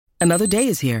Another day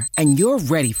is here, and you're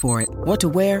ready for it. What to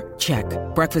wear? Check.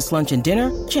 Breakfast, lunch, and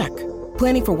dinner? Check.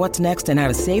 Planning for what's next and how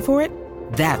to save for it?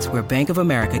 That's where Bank of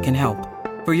America can help.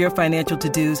 For your financial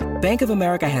to-dos, Bank of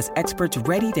America has experts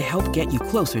ready to help get you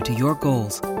closer to your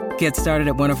goals. Get started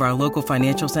at one of our local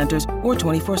financial centers or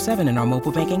 24/7 in our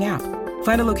mobile banking app.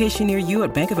 Find a location near you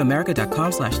at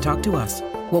bankofamerica.com/talktous.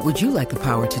 What would you like the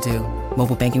power to do?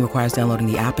 Mobile banking requires downloading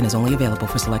the app and is only available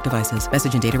for select devices.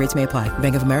 Message and data rates may apply.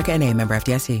 Bank of America N.A., member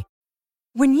FDIC.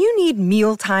 When you need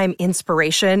mealtime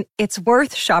inspiration, it's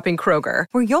worth shopping Kroger,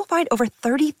 where you'll find over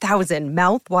 30,000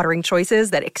 mouth-watering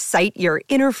choices that excite your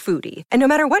inner foodie. And no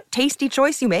matter what tasty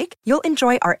choice you make, you'll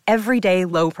enjoy our everyday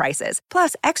low prices,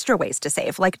 plus extra ways to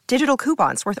save, like digital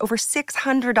coupons worth over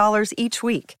 $600 each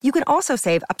week. You can also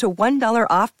save up to $1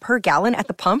 off per gallon at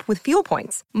the pump with fuel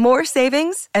points. More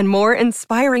savings and more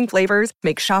inspiring flavors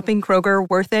make shopping Kroger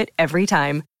worth it every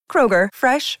time. Kroger,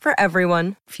 fresh for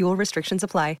everyone. Fuel restrictions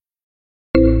apply.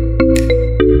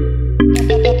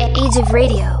 Age of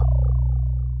Radio.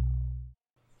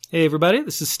 Hey everybody,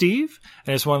 this is Steve.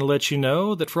 I just want to let you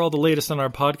know that for all the latest on our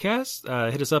podcast,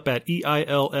 hit us up at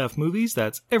EILF Movies.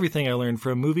 That's Everything I Learned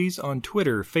from Movies on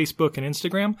Twitter, Facebook, and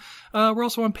Instagram. We're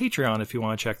also on Patreon if you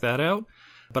want to check that out.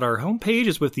 But our homepage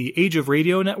is with the Age of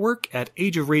Radio Network at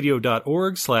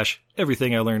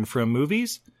ageofradio.org/Everything I Learned from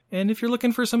Movies. And if you're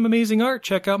looking for some amazing art,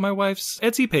 check out my wife's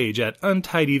Etsy page at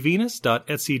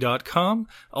untidyvenus.etsy.com.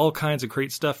 All kinds of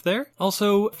great stuff there.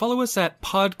 Also, follow us at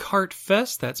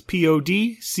PodCartFest, that's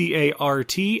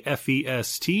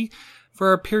PodCartFest, for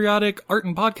our periodic art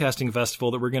and podcasting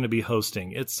festival that we're going to be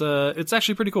hosting. It's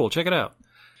actually pretty cool. Check it out.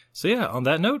 So yeah, on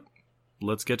that note,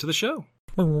 let's get to the show.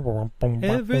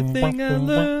 Everything I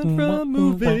learned from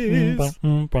movies helps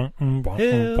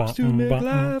to make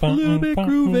life a little bit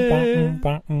groovy.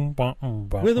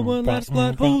 With a one-line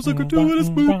plot holes and gratuitous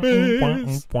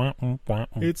movies.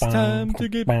 It's time to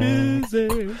get busy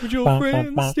with your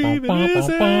friend Steve and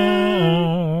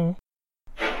Izzy.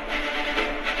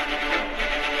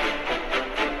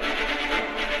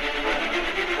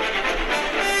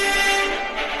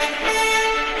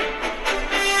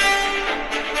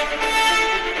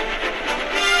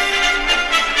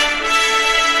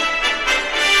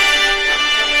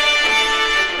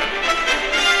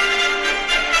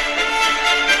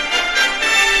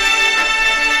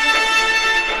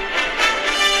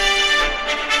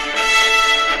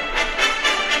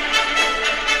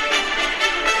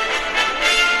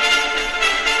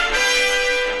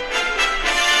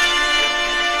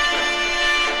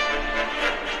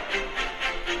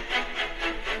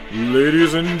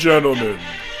 Ladies and gentlemen,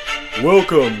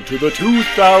 welcome to the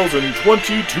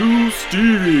 2022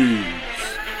 Stevies,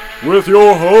 with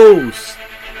your hosts,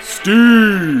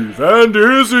 Steve and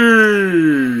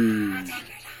Izzy.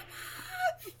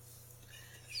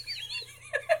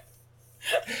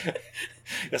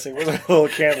 Yes, it was a little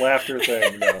canned laughter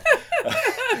thing. No.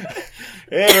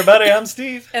 Hey everybody, I'm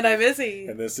Steve. And I'm Izzy.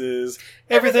 And this is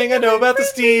Everything I Know About the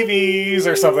Stevies,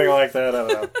 or something like that. I don't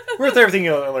know. We're with Everything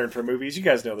You Learn from Movies. You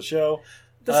guys know the show.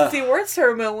 This is the awards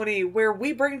ceremony where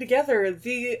we bring together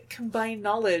the combined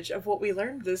knowledge of what we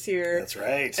learned this year. That's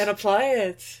right. And apply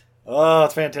it. Oh,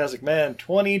 it's fantastic. Man,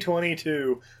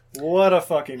 2022. What a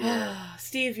fucking year.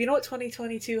 Steve, you know what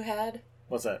 2022 had?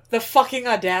 What's that? The fucking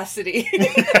audacity.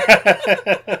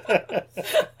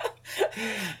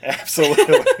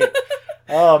 Absolutely.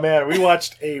 Oh man, we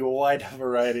watched a wide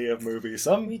variety of movies.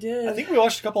 We did. I think we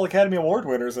watched a couple Academy Award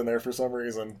winners in there for some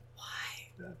reason. Why?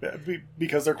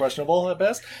 Because they're questionable at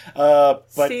best. But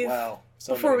Steve, wow.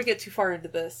 So before many. we get too far into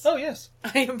this. Oh, yes.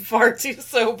 I am far too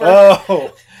sober.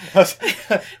 Oh, a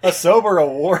sober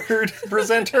award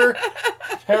presenter?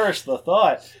 Perish the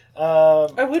thought.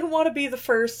 I wouldn't want to be the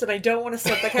first, and I don't want to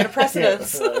set that kind of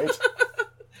precedence. Yeah,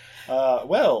 right.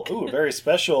 A very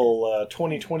special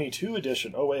 2022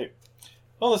 edition. Oh, wait.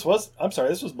 Oh, this was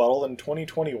bottled in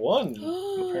 2021,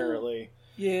 apparently.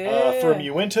 Yeah. From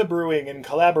Uinta Brewing in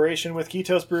collaboration with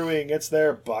Kitos Brewing. It's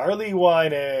their Barley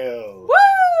Wine Ale.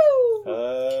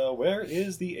 Woo! Where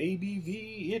is the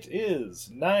ABV? It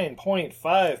is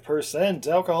 9.5%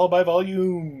 alcohol by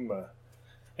volume.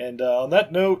 And on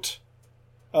that note,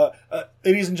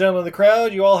 ladies and gentlemen of the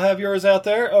crowd, you all have yours out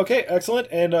there. Okay, excellent.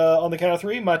 And on the count of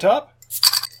three, my top.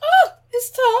 Oh, his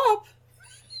top.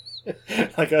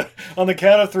 On the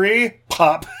count of three,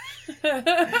 pop.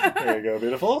 There you go,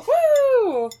 beautiful.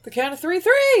 Woo! The count of three.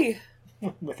 The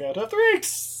count of three.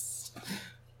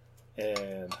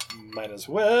 And might as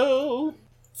well.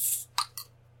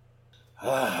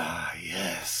 Ah,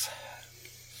 yes.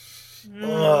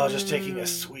 Oh, just taking a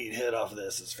sweet hit off of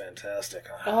this is fantastic.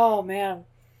 Oh, man.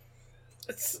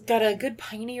 It's got a good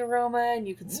piney aroma, and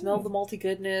you can smell the malty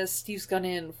goodness. Steve's gone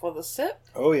in for the sip.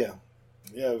 Oh, yeah.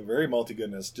 Yeah, very malty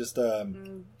goodness. Just a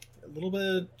little bit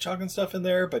of chocolate stuff in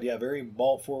there, but yeah, very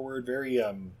malt forward, very...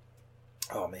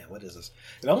 Oh, man, what is this?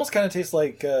 It almost kind of tastes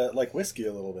like whiskey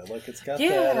a little bit. Like it's got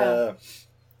that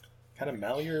kind of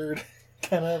Maillard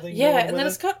kind of thing. Yeah, and then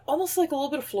it's got almost like a little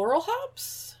bit of floral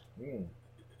hops. Mm.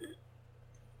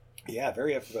 Yeah,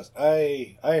 very effervescent.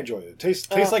 I enjoy it. Tastes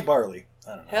like barley.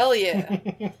 I don't know. Hell yeah.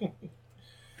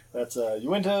 That's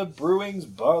Uinta Brewing's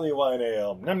Barley Wine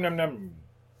Ale. Num num num.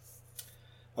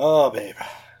 Oh, babe.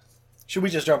 Should we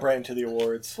just jump right into the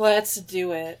awards? Let's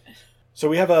do it. So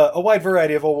we have a wide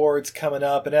variety of awards coming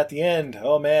up, and at the end,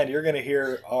 oh man, you're going to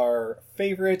hear our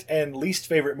favorite and least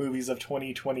favorite movies of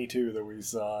 2022 that we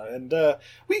saw. And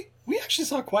we actually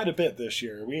saw quite a bit this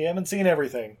year. We haven't seen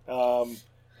everything.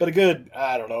 But a good,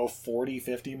 40,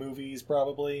 50 movies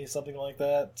probably, something like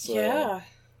that. So,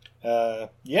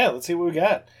 let's see what we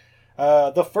got.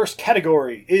 The first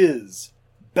category is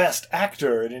Best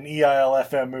Actor in an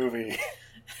EIL-FM movie.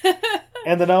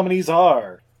 And the nominees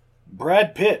are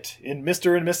Brad Pitt in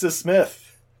Mr. and Mrs.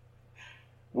 Smith,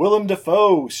 Willem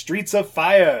Dafoe, Streets of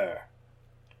Fire,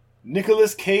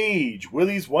 Nicolas Cage,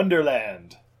 Willy's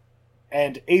Wonderland,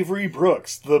 and Avery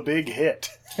Brooks, The Big Hit.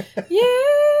 Yeah!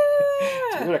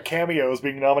 So what a cameo is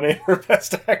being nominated for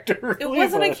Best Actor. Really, it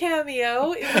wasn't a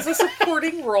cameo. It was a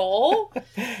supporting role.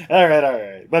 All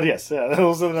right. But yes,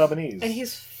 those are the nominees. And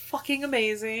he's fucking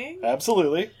amazing.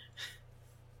 Absolutely.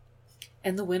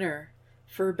 And the winner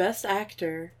for Best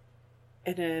Actor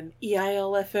in an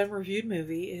EIL-FM reviewed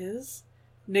movie is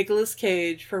Nicolas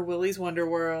Cage for Willy's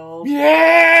Wonderworld.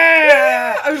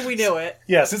 Yeah! I mean, we knew it.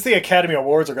 Yeah, since the Academy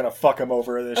Awards are going to fuck him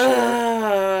over this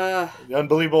year. The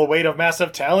unbelievable weight of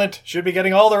massive talent should be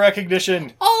getting all the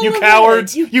recognition. All you of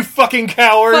cowards! it. You fucking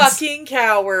cowards! Fucking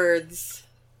cowards.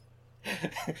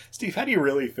 Steve, how do you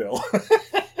really feel?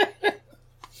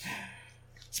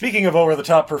 Speaking of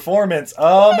over-the-top performance,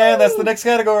 oh man, that's the next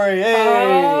category.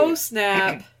 Hey! Oh,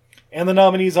 snap. And the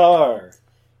nominees are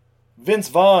Vince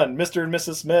Vaughn, Mr. and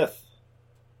Mrs. Smith,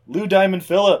 Lou Diamond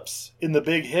Phillips in The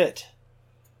Big Hit,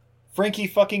 Frankie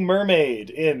fucking Mermaid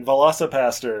in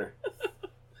Velocipaster,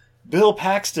 Bill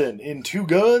Paxton in Two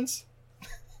Guns,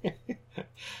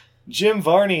 Jim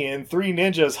Varney in Three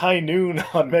Ninjas High Noon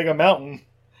on Mega Mountain,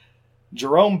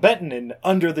 Jerome Benton in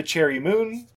Under the Cherry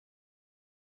Moon,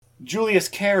 Julius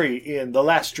Carey in The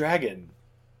Last Dragon,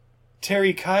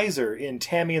 Terry Kaiser in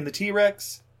Tammy and the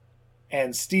T-Rex,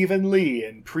 and Stephen Lee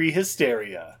in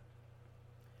Prehysteria.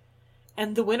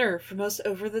 And the winner for most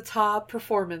over-the-top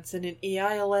performance in an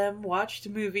EILM watched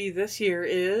movie this year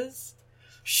is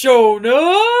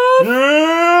Shona!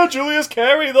 Yeah, Julius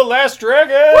Carey, The Last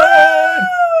Dragon!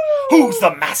 Woo! Who's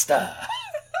the master?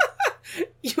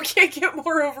 You can't get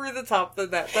more over the top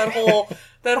than that.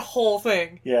 That whole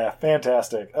thing. Yeah,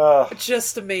 fantastic.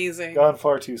 Just amazing. Gone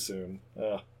far too soon.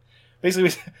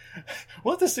 Basically,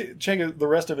 we'll have to check the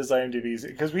rest of his IMDb's,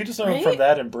 because we just know him from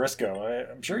that and Briscoe.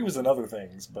 I'm sure he was in other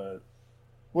things, but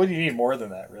what do you need more than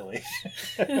that, really?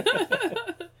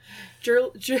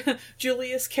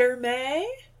 Julius Carey?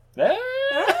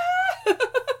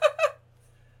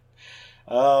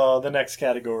 The next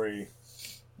category.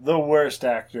 The worst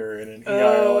actor in an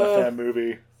EIL-FM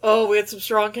movie. Oh, we had some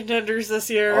strong contenders this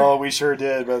year. Oh, we sure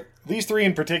did, but these three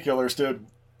in particular stood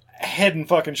head and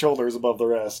fucking shoulders above the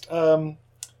rest.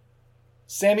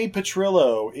 Sammy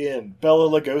Petrillo in Bela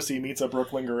Lugosi Meets a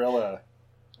Brooklyn Gorilla.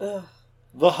 Ugh.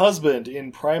 The husband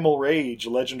in Primal Rage,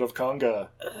 Legend of Conga.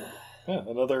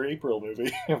 Another April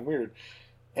movie. Weird.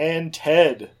 And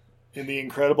Ted in The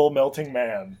Incredible Melting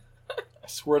Man. I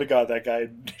swear to God, that guy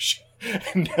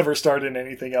never starred in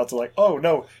anything else. Like, oh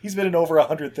no, he's been in over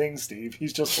 100 things, Steve.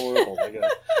 He's just horrible.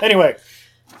 Anyway.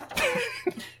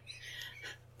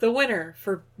 The winner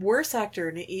for worst actor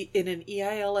in an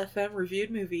EIL-FM reviewed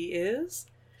movie is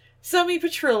Sammy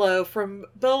Petrillo from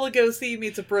Bela Lugosi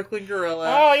Meets a Brooklyn Gorilla.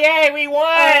 Oh, yay, we won!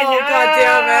 Oh, God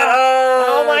damn it.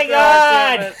 Oh my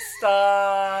God. Damn it.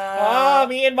 Stop. Oh,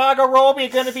 me and Margot Robbie are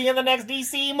going to be in the next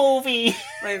DC movie.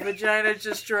 My vagina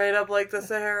just dried up like the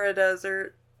Sahara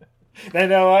Desert. I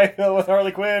know, I feel with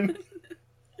Harley Quinn.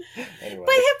 Anyway.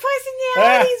 But her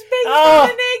personality's based on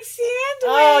an egg sandwich.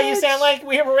 Oh, you sound like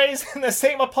we were raised in the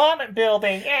same apartment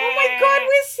building. Oh my God,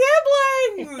 we're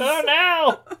siblings. Oh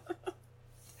no.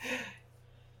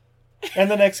 And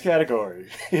the next category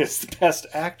is Best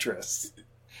Actress.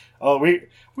 Oh, we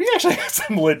actually had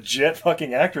some legit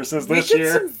fucking actresses this year. We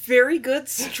did some very good,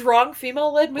 strong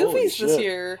female-led movies this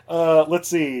year. Let's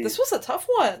see. This was a tough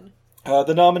one.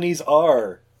 The nominees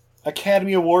are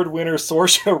Academy Award winner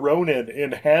Saoirse Ronan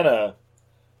in Hannah,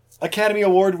 Academy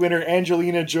Award winner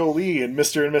Angelina Jolie in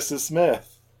Mr. and Mrs.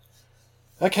 Smith.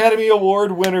 Academy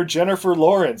Award winner Jennifer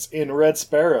Lawrence in Red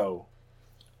Sparrow.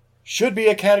 Should be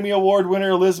Academy Award winner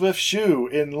Elizabeth Shue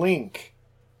in Link.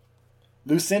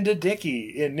 Lucinda Dickey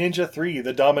in Ninja 3: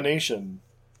 The Domination.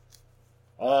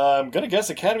 I'm gonna guess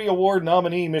Academy Award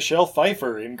nominee Michelle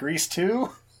Pfeiffer in Grease 2.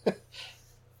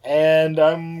 And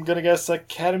I'm gonna guess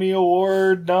Academy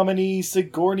Award nominee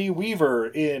Sigourney Weaver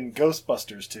in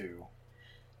Ghostbusters 2.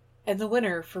 And the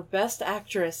winner for Best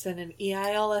Actress in an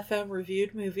EIL-FM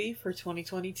reviewed movie for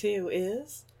 2022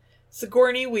 is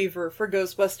Sigourney Weaver for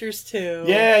Ghostbusters 2.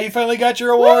 Yeah, you finally got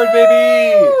your award,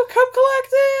 baby! Come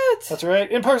collect it! That's right,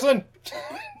 in person!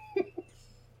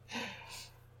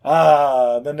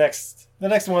 The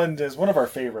next one is one of our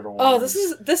favorite awards. Oh,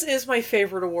 this is my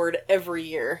favorite award every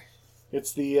year.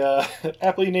 It's the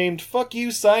aptly named Fuck You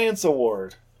Science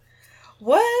Award.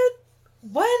 What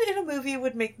in a movie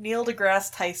would make Neil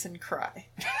deGrasse Tyson cry?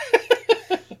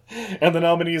 And the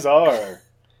nominees are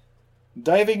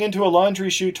Diving into a Laundry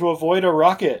Chute to Avoid a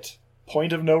Rocket,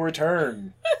 Point of No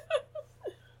Return.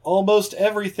 Almost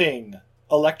Everything,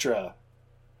 Elektra.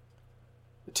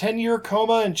 10-year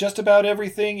coma and just about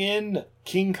everything in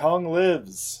King Kong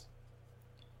Lives.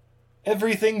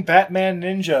 Everything Batman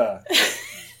Ninja.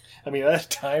 I mean, that's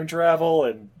time travel,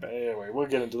 and anyway, we'll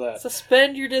get into that.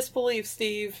 Suspend your disbelief,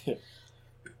 Steve.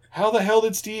 How the hell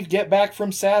did Steve get back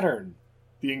from Saturn?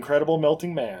 The Incredible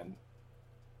Melting Man.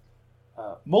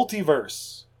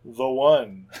 Multiverse, The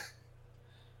One.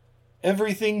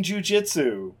 Everything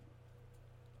Jujitsu.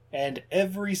 And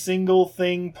Every Single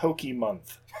Thing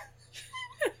Pokemonth.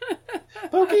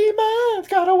 Pokemon,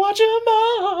 gotta watch them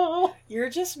all. You're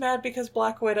just mad because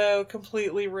Black Widow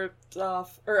completely ripped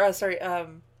off...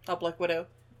 not Black Widow.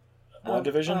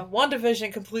 WandaVision?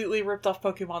 WandaVision completely ripped off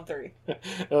Pokemon 3.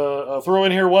 Throw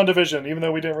in here WandaVision, even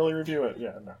though we didn't really review it.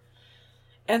 Yeah, no.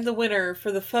 And the winner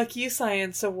for the Fuck You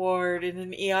Science Award in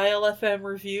an EIL-FM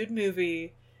reviewed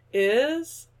movie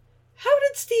is... How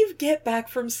did Steve get back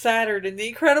from Saturn in The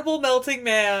Incredible Melting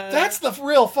Man? That's the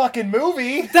real fucking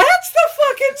movie! That's the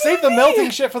fucking movie! Save the melting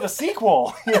shit for the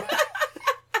sequel! You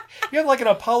have like an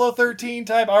Apollo 13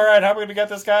 type, alright, how are we gonna get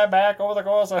this guy back over the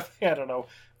course of, I don't know,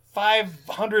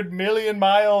 500 million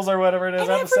miles or whatever it is.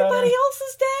 And everybody else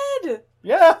is dead!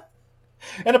 Yeah!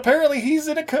 And apparently he's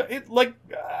in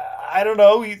I don't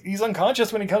know, he's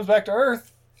unconscious when he comes back to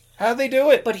Earth. How'd they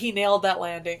do it? But he nailed that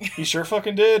landing. He sure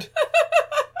fucking did.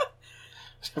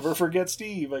 Never forget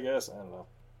Steve, I guess. I don't know.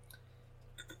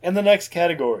 And the next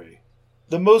category.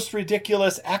 The most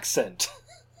ridiculous accent.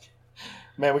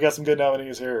 Man, we got some good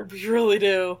nominees here. We really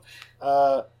do.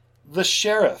 The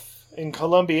Sheriff in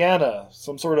Columbiana.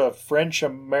 Some sort of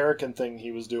French-American thing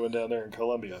he was doing down there in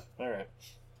Colombia. Alright.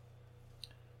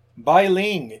 Bai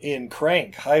Ling in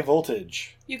Crank, High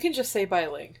Voltage. You can just say Bai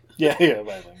Ling. Yeah, Bai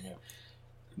Ling, yeah.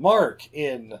 Mark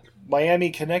in Miami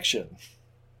Connection.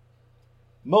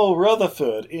 Mo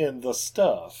Rutherford in The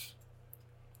Stuff.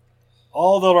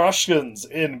 All the Russians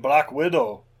in Black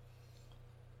Widow.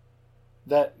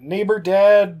 That neighbor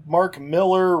dad Mark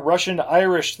Miller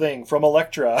Russian-Irish thing from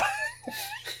Elektra.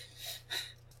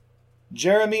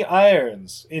 Jeremy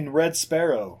Irons in Red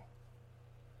Sparrow.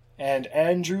 And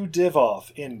Andrew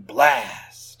Divoff in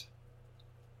Blast.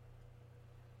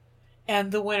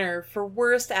 And the winner for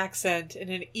worst accent in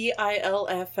an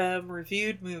EIL-FM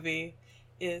reviewed movie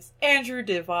is Andrew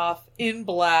Divoff in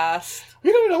Blast.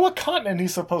 We don't know what continent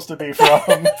he's supposed to be from.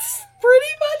 That's pretty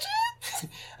much it.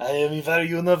 I am very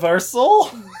universal.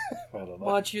 I don't know.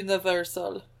 Much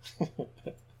universal.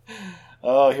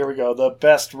 Oh, here we go. The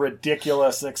best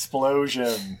ridiculous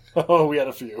explosion. Oh, we had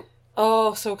a few.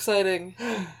 Oh, so exciting.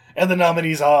 And the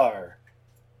nominees are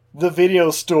The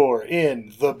Video Store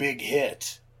in The Big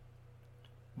Hit.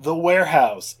 The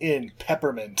Warehouse in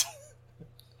Peppermint.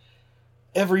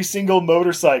 Every Single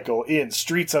Motorcycle in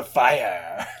Streets of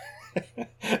Fire.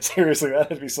 Seriously, that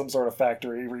had to be some sort of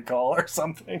factory recall or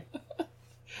something.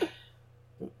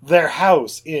 Their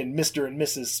House in Mr. and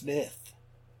Mrs. Smith.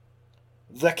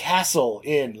 The Castle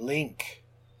in Link.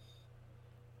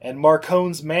 And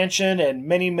Marcone's Mansion and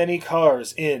many, many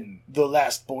cars in The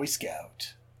Last Boy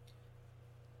Scout.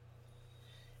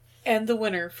 And the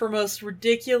winner for most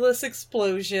ridiculous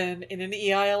explosion in an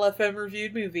EIL-FM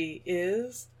reviewed movie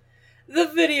is The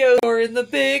Video Store in The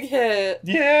Big Hit.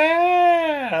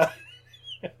 Yeah!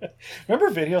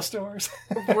 Remember video stores?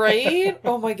 Right?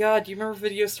 Oh my god, do you remember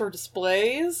video store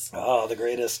displays? Oh, the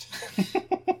greatest.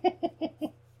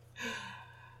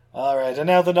 Alright, and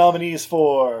now the nominees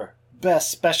for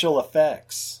Best Special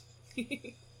Effects.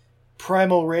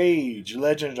 Primal Rage,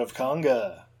 Legend of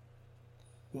Konga.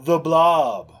 The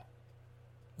Blob.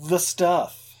 The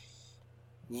Stuff.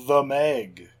 The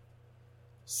Meg,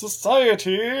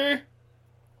 Society,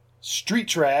 Street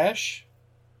Trash,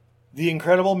 The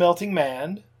Incredible Melting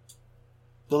Man,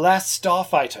 The Last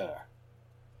Starfighter,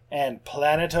 and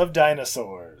Planet of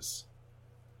Dinosaurs.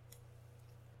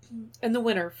 And the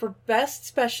winner for Best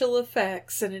Special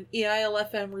Effects in an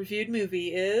EIL-FM reviewed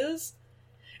movie is...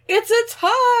 It's a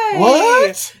tie!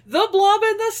 What? The Blob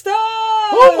in the Stuff!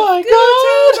 Oh my god!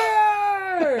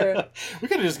 We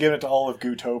could have just given it to all of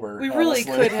Gootober. We really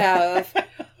honestly. could have.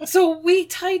 So we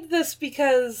tied this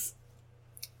because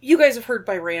you guys have heard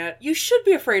my rant. You should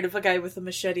be afraid of a guy with a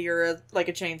machete or a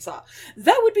chainsaw.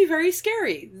 That would be very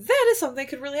scary. That is something that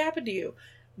could really happen to you.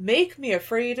 Make me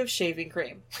afraid of shaving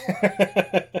cream.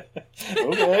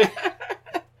 Okay.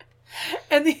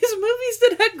 And these movies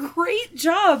did a great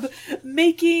job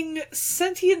making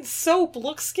sentient soap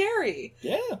look scary.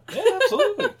 Yeah,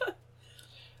 absolutely.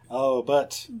 Oh,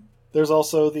 but there's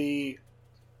also the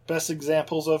best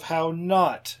examples of how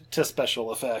not to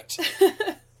special effect.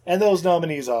 And those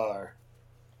nominees are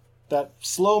that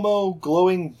slow-mo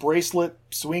glowing bracelet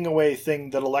swing away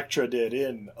thing that Elektra did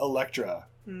in Elektra.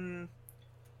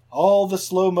 All the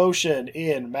slow motion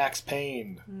in Max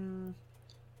Payne.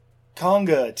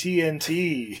 Conga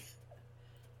TNT.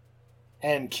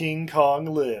 And King Kong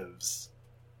Lives.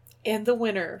 And the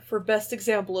winner for best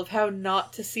example of how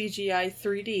not to CGI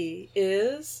 3D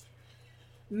is...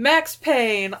 Max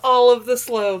Payne, all of the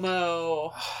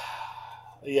slow-mo.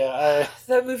 Yeah,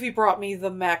 That movie brought me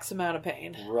the max amount of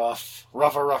pain. rough.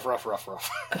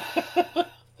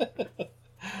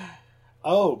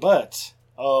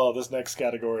 This next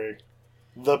category.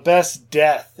 The best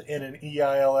death in an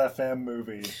EIL-FM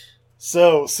movie.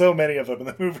 So many of them in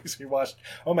the movies we watched.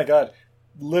 Oh my god.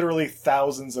 Literally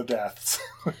thousands of deaths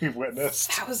we've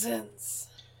witnessed. Thousands.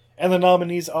 And the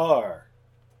nominees are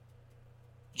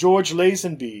George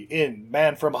Lazenby in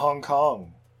Man from Hong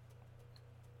Kong,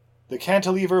 the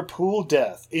cantilever pool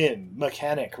death in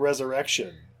Mechanic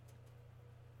Resurrection,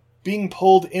 being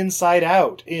pulled inside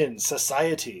out in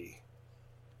Society,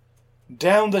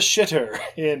 down the shitter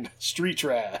in Street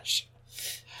Trash,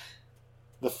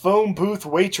 the phone booth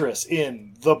waitress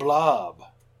in The Blob,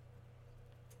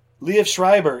 Liev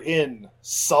Schreiber in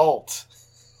Salt,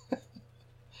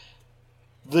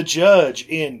 the judge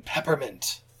in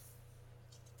Peppermint,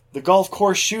 the golf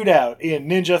course shootout in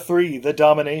Ninja 3 The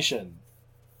Domination,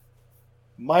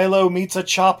 Milo meets a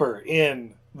chopper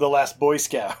in The Last Boy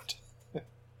Scout,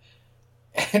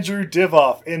 Andrew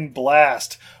Divoff in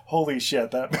Blast. Holy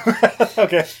shit, that...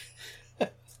 Okay.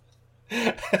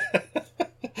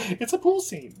 It's a pool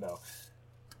scene, no.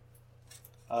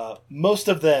 Most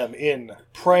of them in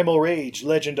Primal Rage,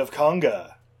 Legend of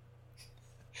Conga.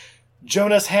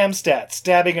 Jonas Hamstat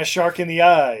stabbing a shark in the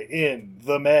eye in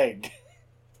The Meg.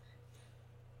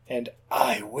 And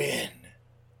I win.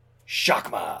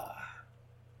 Shakma.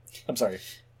 I'm sorry.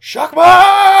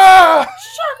 Shakma!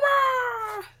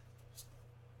 Shakma!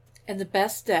 And the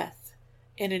best death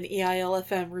in an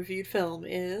EIL-FM reviewed film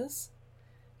is...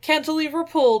 Cantilever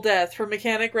Pool Death from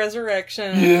Mechanic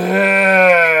Resurrection.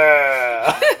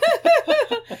 Yeah!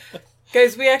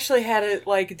 Guys, we actually had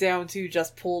it, down to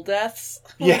just pool deaths.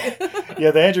 Yeah,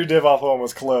 the Andrew Divoff one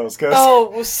was close. Oh,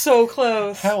 it was so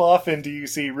close. How often do you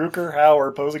see Rutger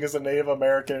Hauer posing as a Native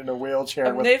American in a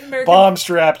wheelchair with Native American bomb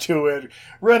strapped to it,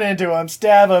 run into him,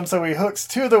 stab him so he hooks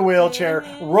to the wheelchair,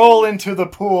 roll into the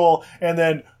pool, and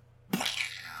then...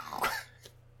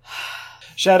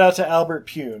 Shout out to Albert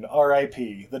Pune,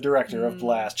 R.I.P., the director of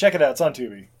Blast. Check it out, it's on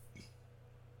Tubi.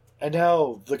 And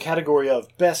now, the category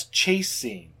of Best Chase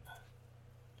Scene.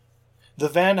 The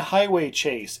van highway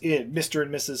chase in Mr.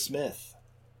 and Mrs. Smith.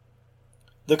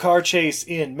 The car chase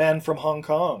in Man from Hong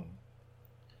Kong.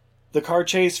 The car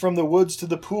chase from the woods to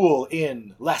the pool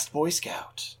in Last Boy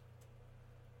Scout.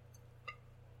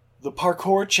 The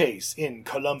parkour chase in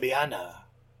Columbiana.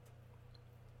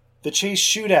 The chase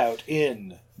shootout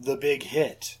in The Big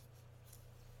Hit.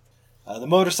 The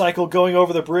motorcycle going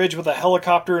over the bridge with a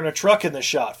helicopter and a truck in the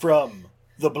shot from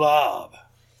The Blob.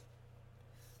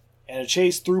 And a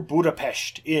chase through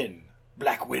Budapest in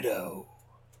Black Widow.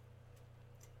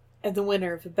 And the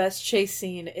winner of the best chase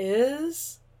scene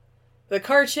is... The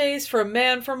car chase from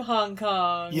Man from Hong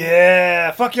Kong.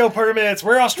 Yeah! Fuck your permits!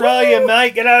 We're Australian,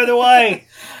 mate! Get out of the way!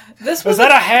 Was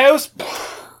that a house?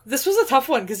 This was a tough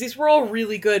one, because these were all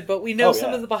really good, but we know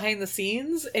some of the behind the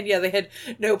scenes, and they had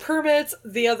no permits.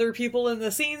 The other people in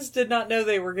the scenes did not know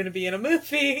they were going to be in a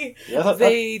movie. Yeah,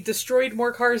 they destroyed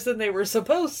more cars than they were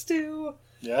supposed to.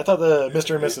 Yeah, I thought the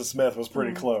Mr. and Mrs. Smith was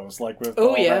pretty close, with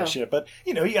all that shit. But,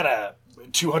 you got a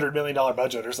 $200 million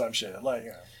budget or some shit.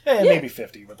 Maybe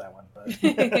 50 with that one. But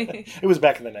it was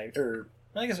back in the night, or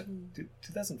I guess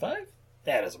 2005?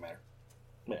 Yeah, it doesn't matter.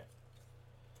 Yeah.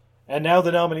 And now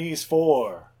the nominees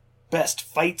for Best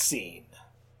Fight Scene.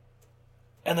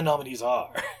 And the nominees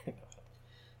are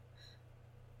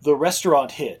the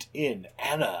restaurant hit in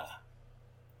Anna,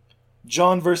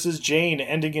 John vs. Jane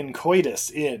ending in coitus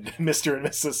in Mr. and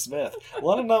Mrs. Smith. A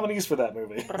lot of nominees for that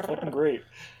movie. Fucking great.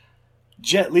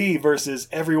 Jet Li versus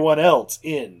everyone else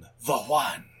in The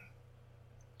One.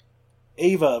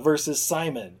 Ava versus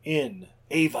Simon in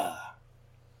Ava.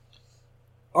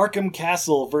 Arkham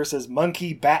Castle versus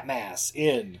Monkey Batmass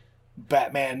in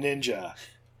Batman Ninja.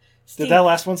 Steve, Did that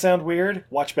last one sound weird?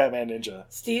 Watch Batman Ninja.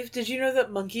 Steve, did you know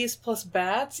that monkeys plus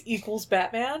bats equals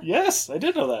Batman? Yes, I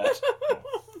did know that.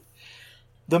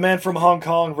 The Man from Hong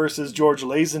Kong versus George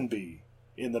Lazenby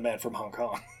in The Man from Hong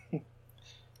Kong.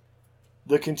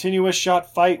 The continuous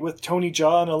shot fight with Tony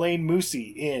Jaa and Elaine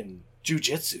Moussi in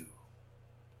Jiu-Jitsu.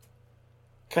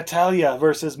 Catalia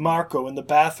versus Marco in the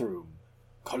bathroom,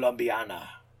 Colombiana.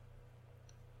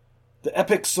 The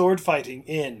epic sword fighting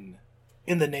in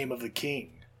the Name of the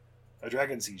King, A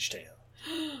Dragon Siege Tale,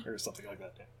 or something like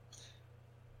that.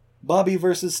 Bobby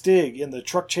versus Stig in the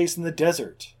truck chase in the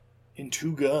desert, in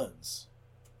Two Guns.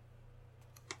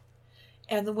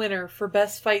 And the winner for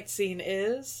best fight scene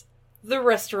is the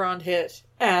restaurant hit,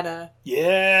 Anna.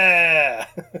 Yeah!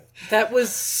 That was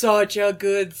such a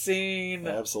good scene.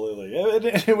 Absolutely.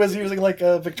 It was using like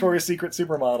a Victoria's Secret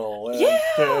supermodel.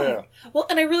 Yeah! Well,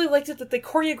 and I really liked it that they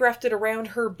choreographed it around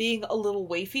her being a little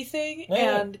wafy thing.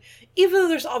 Yeah. And even though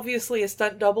there's obviously a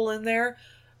stunt double in there,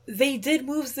 they did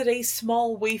moves that a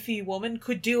small wafy woman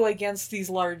could do against these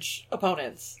large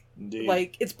opponents. Indeed.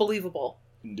 Like, it's believable.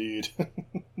 Indeed.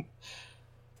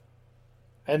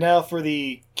 And now for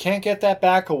the Can't Get That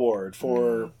Back Award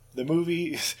for the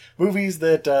movies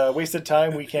that wasted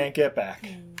time we can't get back.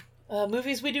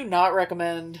 Movies we do not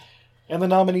recommend. And the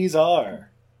nominees are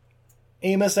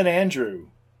Amos and Andrew,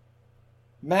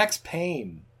 Max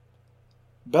Payne,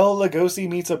 Bela Lugosi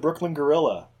Meets a Brooklyn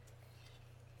Gorilla,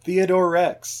 Theodore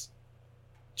Rex,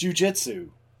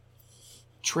 Jiu-Jitsu,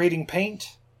 Trading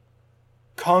Paint,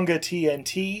 Conga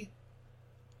TNT,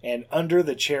 and Under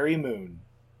the Cherry Moon.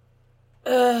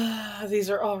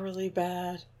 These are all really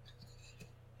bad.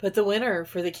 But the winner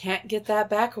for the Can't Get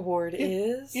That Back Award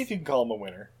is... If you can call him a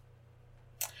winner.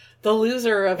 The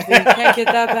loser of the Can't Get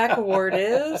That Back Award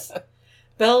is...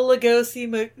 Bela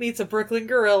Lugosi Meets a Brooklyn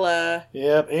Gorilla.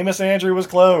 Yep, Amos and Andrew was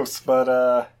close,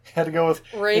 but had to go with...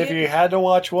 Right? If you had to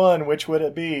watch one, which would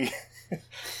it be?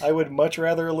 I would much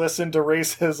rather listen to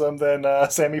Racism than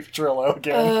Sammy Petrillo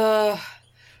again.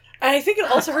 And I think it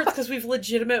also hurts because we've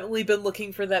legitimately been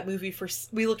looking for that movie for...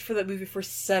 We looked for that movie for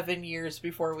 7 years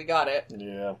before we got it.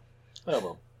 Yeah. Oh,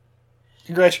 well.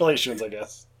 Congratulations, I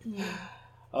guess.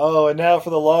 Oh, and now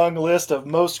for the long list of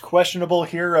most questionable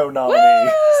hero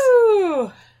nominees.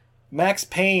 Woo! Max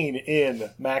Payne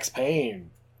in Max Payne.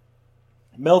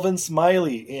 Melvin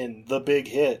Smiley in The Big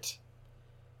Hit.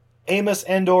 Amos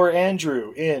Endor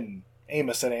Andrew in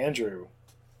Amos and Andrew.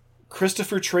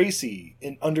 Christopher Tracy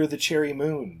in Under the Cherry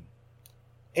Moon.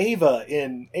 Ava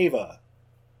in Ava.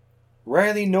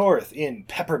 Riley North in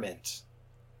Peppermint.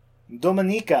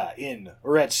 Dominica in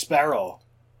Red Sparrow.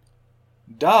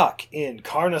 Doc in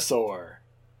Carnosaur.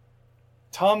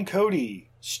 Tom Cody,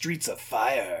 Streets of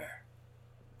Fire.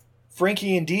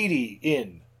 Frankie and Dee Dee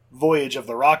in Voyage of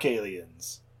the Rock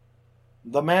Aliens.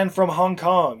 The Man from Hong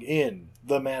Kong in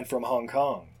The Man from Hong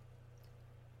Kong.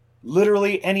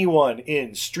 Literally anyone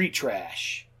in Street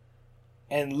Trash.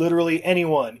 And literally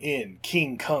anyone in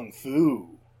King Kung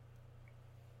Fu.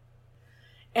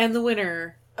 And the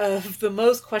winner of the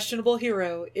most questionable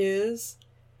hero is...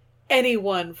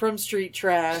 anyone from Street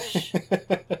Trash.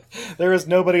 There is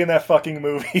nobody in that fucking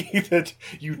movie that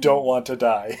you don't want to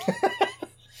die.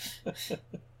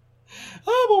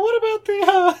 Oh, but what about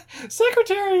the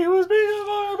secretary who was being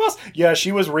our boss? Yeah,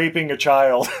 she was raping a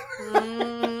child.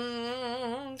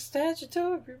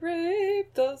 Statutory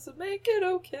rape doesn't make it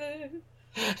okay.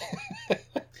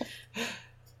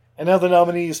 And now the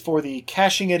nominees for the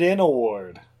Cashing It In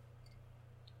Award.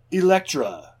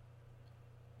 Elektra.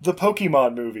 The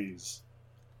Pokemon movies.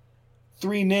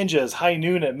 Three Ninjas High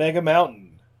Noon at Mega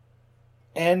Mountain.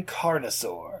 And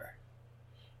Carnosaur.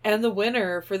 And the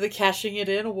winner for the Cashing It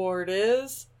In Award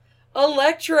is...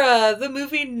 Elektra, the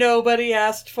movie nobody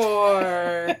asked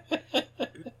for.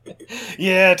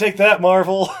 Yeah, take that,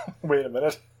 Marvel. Wait a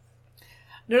minute.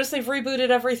 Notice they've rebooted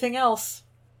everything else.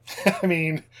 I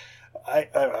mean,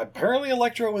 apparently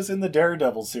Elektra was in the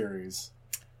Daredevil series.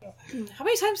 How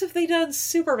many times have they done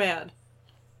Superman?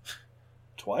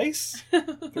 Twice?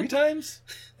 3 times?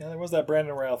 Yeah, there was that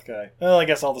Brandon Routh guy. Well, I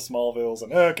guess all the Smallvilles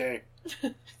and... Okay.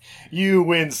 You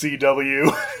win,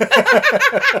 CW.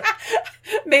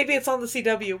 Maybe it's on the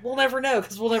CW. We'll never know,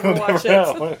 because we'll never We'll watch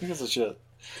never it. know. Who gives a shit?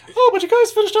 Oh, but you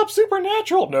guys finished up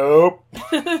Supernatural. Nope.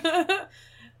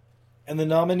 And the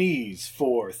nominees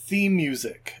for Theme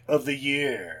Music of the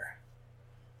Year: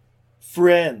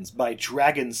 Friends by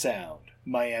Dragon Sound,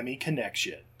 Miami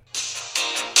Connection.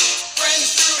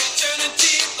 Friends through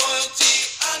eternity, loyalty,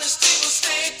 honesty will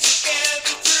stay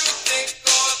together through thick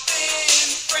or thin.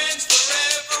 Friends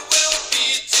forever will be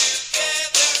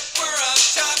together. We're up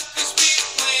top 'cause we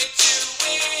play to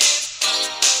win.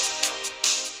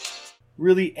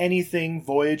 Really anything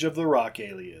Voyage of the Rock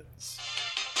Aliens.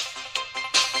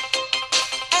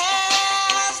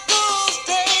 As those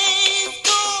days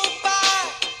go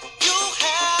by, you'll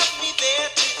have me there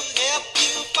to help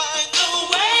you find the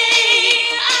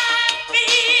way. I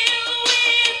feel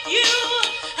with you.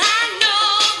 I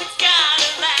know it's gotta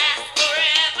last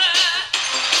forever.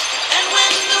 And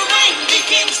when the rain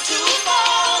begins to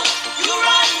fall, you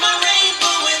ride my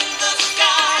rainbow in the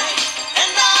sky.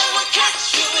 And I will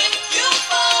catch you if you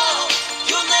fall.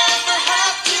 You'll never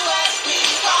have to ask me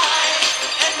why.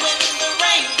 And when the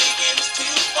rain begins to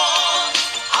fall,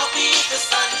 I'll be the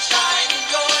sunshine in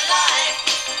your life.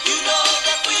 You know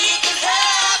that we could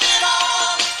have it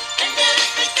all, and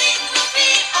everything will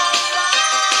be alright.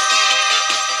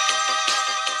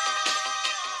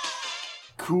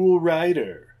 Cool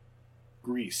Rider,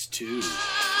 Grease 2.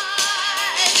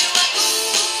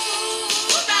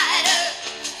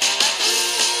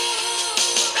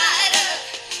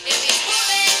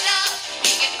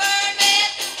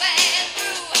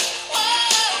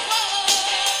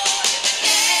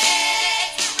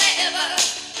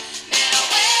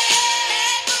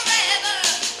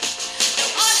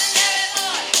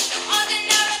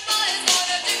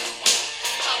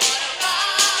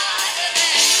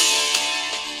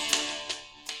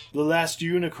 The Last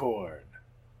Unicorn,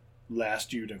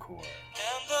 Last Unicorn.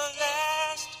 And the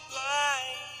last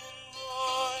lion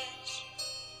roars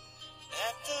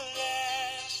at the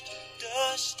last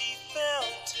dusty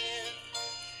fountain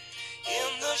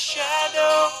in the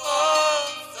shadow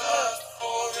of the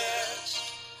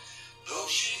forest. Though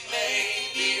she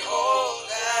may be old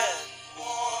and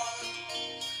worn,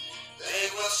 they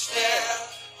will stare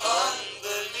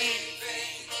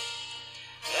unbelieving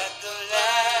at the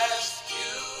last unicorn.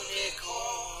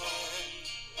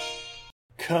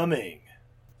 Coming,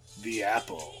 The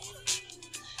Apple.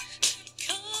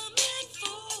 Coming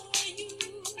for you.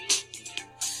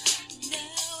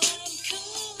 Now I'm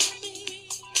coming.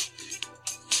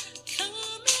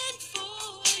 Coming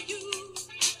for you.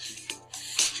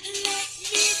 Let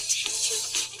me touch you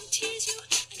and tease you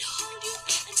and hold you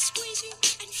and squeeze you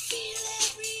and feel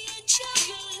every inch of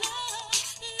your love.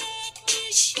 Let me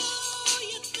show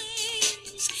you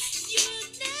things you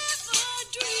never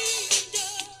dreamed of.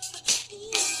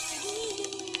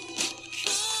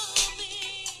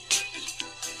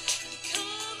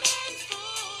 Coming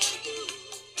for you.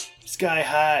 Sky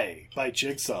High by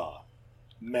Jigsaw,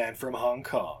 Man from Hong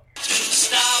Kong.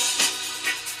 Stop.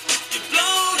 You've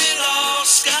blown it all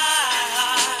sky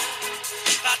high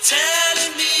by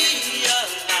telling me a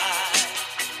lie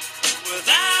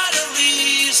without a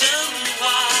reason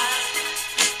why.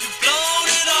 You've blown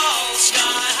it all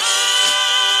sky high.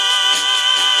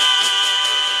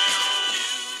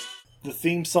 The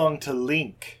theme song to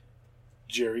Link,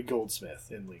 Jerry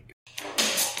Goldsmith in Link.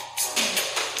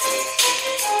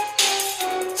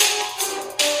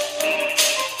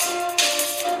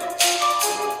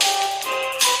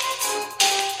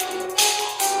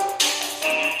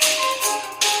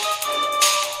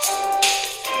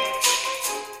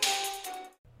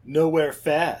 Nowhere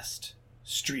Fast,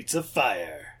 Streets of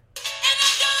Fire. And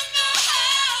I don't know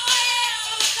how I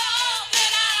ever thought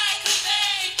that I could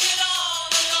make it all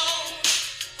alone.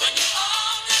 When you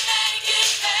only make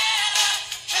it better,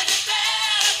 and it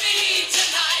better be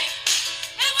tonight.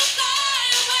 And we'll fly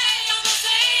away on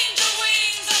those angel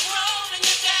wings of grown in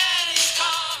your daddy's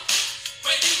car.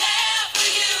 Waiting there for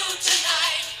you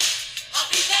tonight. I'll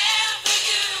be there for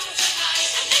you tonight.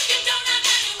 And if you don't have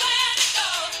anywhere to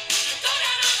go, you go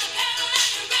down on the pedal and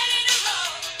you're ready to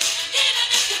roll. And even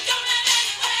if you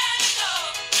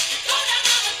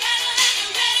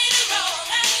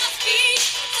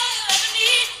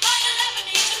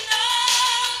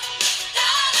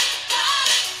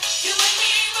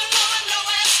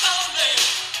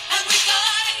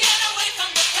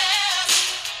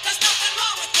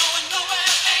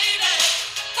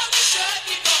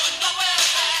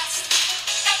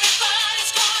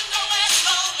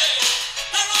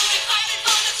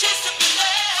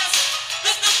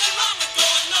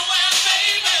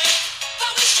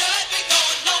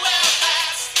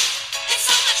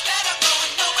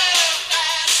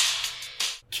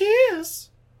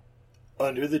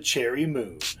Under the Cherry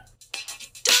Moon.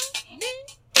 Don't need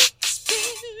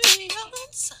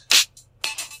experience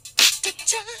to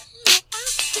tell me I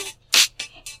did.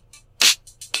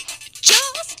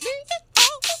 Just leave it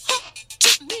all to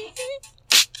me.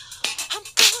 I'm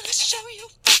gonna show you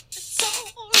what it's all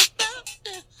about.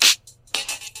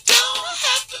 Don't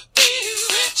have to be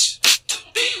rich to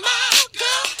be my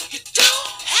girl. You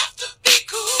don't have to be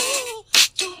cool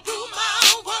to rule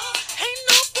my world. Ain't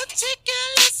no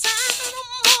particular sign I'm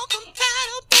more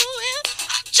compatible with.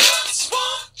 I just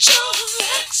want your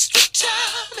extra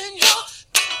time and your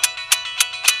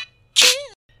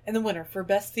kiss. And the winner for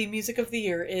Best Theme Music of the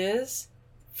Year is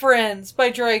Friends by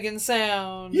Dragon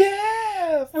Sound.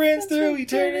 Yeah! Friends through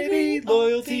eternity,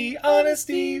 loyalty,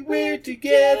 honesty, we're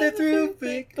together through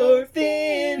thick or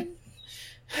thin.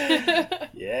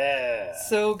 Yeah.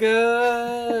 So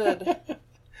good.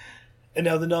 And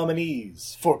now the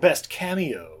nominees for Best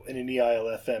Cameo in an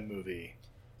EIL-FM movie.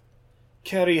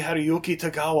 Kari Haruyuki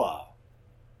Tagawa,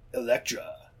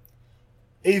 Elektra.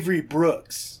 Avery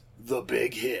Brooks, The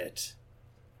Big Hit.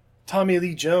 Tommy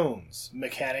Lee Jones,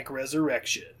 Mechanic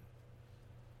Resurrection.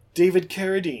 David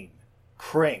Carradine,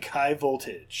 Crank High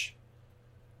Voltage.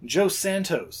 Joe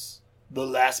Santos, The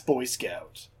Last Boy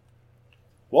Scout.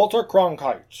 Walter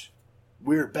Cronkite,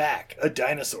 We're Back, A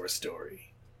Dinosaur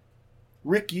Story.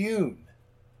 Rick Yoon,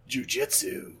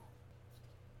 Jiu-Jitsu.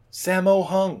 Sammo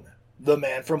Hung, The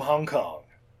Man from Hong Kong.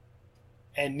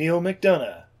 And Neil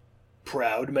McDonough,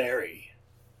 Proud Mary.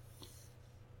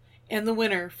 And the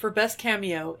winner for Best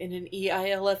Cameo in an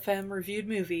EIL-FM reviewed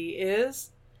movie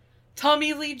is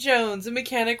Tommy Lee Jones in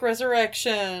Mechanic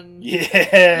Resurrection.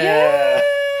 Yeah!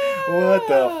 What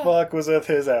the fuck was with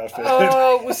his outfit?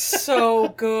 Oh, it was so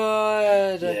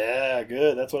good. Yeah,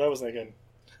 good. That's what I was thinking.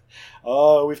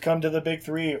 Oh, we've come to the big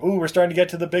three. Ooh, we're starting to get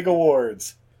to the big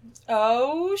awards.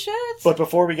 Oh, shit. But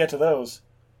before we get to those,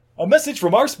 a message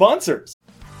from our sponsors.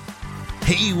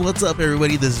 Hey, what's up,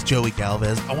 everybody? This is Joey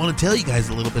Galvez. I want to tell you guys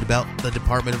a little bit about the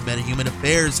Department of Metahuman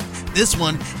Affairs. This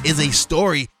one is a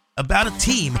story about a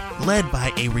team led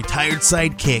by a retired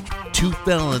sidekick, 2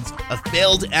 felons, a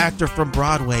failed actor from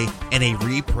Broadway, and a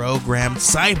reprogrammed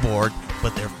cyborg.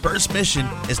 But their first mission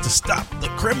is to stop the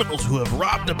criminals who have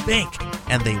robbed a bank,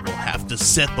 and they will have to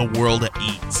set the world at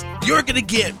ease. You're going to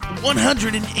get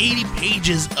 180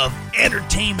 pages of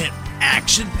entertainment,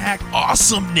 action-packed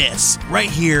awesomeness right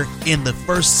here in the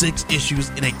first 6 issues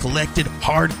in a collected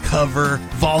hardcover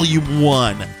volume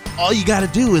 1. All you gotta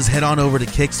do is head on over to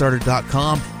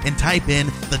Kickstarter.com and type in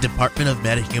the Department of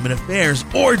Metahuman Affairs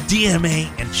or DMA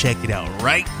and check it out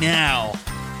right now.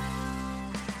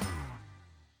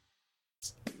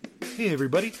 Hey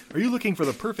everybody, are you looking for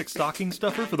the perfect stocking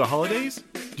stuffer for the holidays?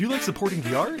 Do you like supporting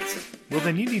the arts? Well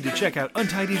then you need to check out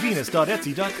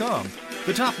untidyvenus.etsy.com,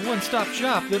 the top one-stop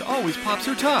shop that always pops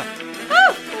her top.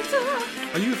 Oh, what's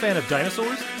up? Are you a fan of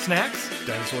dinosaurs, snacks,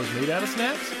 dinosaurs made out of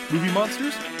snacks, movie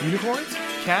monsters, unicorns,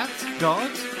 cats,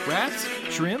 dogs, rats,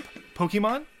 shrimp,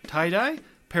 Pokemon, tie-dye,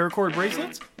 paracord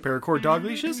bracelets, paracord dog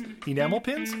leashes, enamel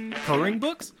pins, coloring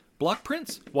books, block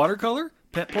prints, watercolor,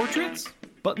 pet portraits,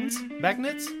 buttons,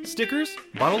 magnets, stickers,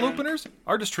 bottle openers,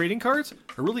 artist trading cards,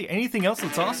 or really anything else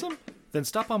that's awesome? Then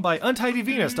stop on by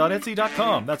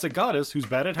untidyvenus.etsy.com. That's a goddess who's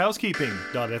bad at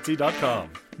housekeeping.etsy.com.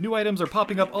 New items are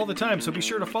popping up all the time, so be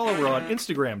sure to follow her on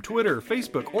Instagram, Twitter,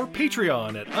 Facebook, or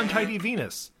Patreon at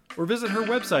untidyvenus. Or visit her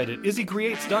website at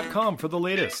izzycreates.com for the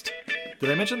latest.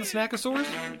 Did I mention the Snackosaurs?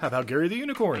 How about Gary the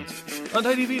Unicorns?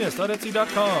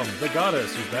 untidyvenus.etsy.com. The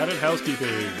goddess who's bad at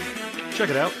housekeeping. Check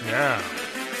it out now.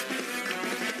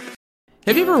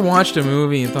 Have you ever watched a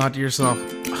movie and thought to yourself,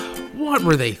 what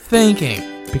were they thinking?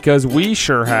 Because we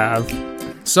sure have.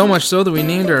 So much so that we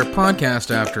named our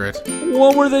podcast after it.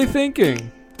 What were they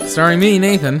thinking? Starring me,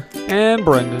 Nathan. And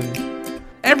Brendan.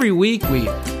 Every week we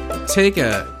take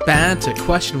a bad to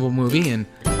questionable movie and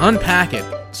unpack it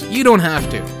so you don't have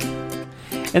to.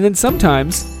 And then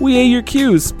sometimes we A your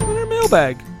cues in our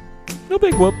mailbag. No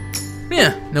big whoop.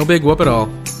 Yeah, no big whoop at all.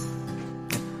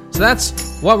 So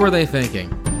that's What Were They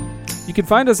Thinking? You can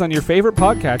find us on your favorite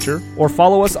podcatcher or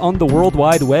follow us on the World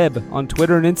Wide Web on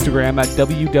Twitter and Instagram at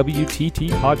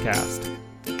WWTT Podcast.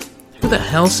 Who the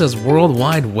hell says World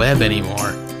Wide Web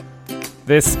anymore?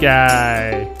 This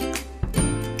guy.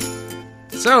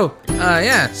 So,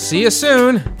 yeah, see you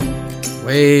soon.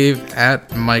 Wave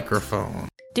at microphone.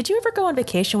 Did you ever go on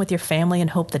vacation with your family and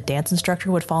hope the dance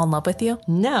instructor would fall in love with you?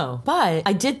 No, but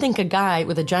I did think a guy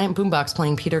with a giant boombox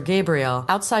playing Peter Gabriel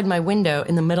outside my window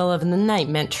in the middle of the night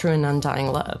meant true and undying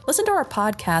love. Listen to our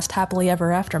podcast, Happily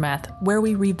Ever Aftermath, where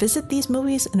we revisit these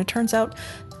movies, and it turns out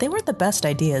they weren't the best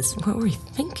ideas. What were you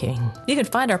thinking? You can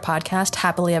find our podcast,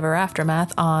 Happily Ever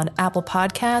Aftermath, on Apple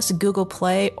Podcasts, Google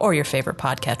Play, or your favorite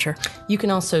podcatcher. You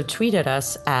can also tweet at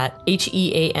us at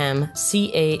HEAMCAST,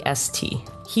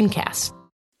 Heamcast.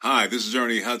 Hi, this is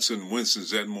Ernie Hudson, Winston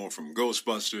Zedmore from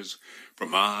Ghostbusters,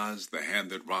 from Oz, The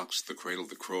Hand That Rocks the Cradle,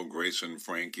 The Crow, Grayson,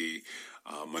 Frankie,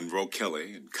 Monroe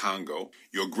Kelly, and Congo.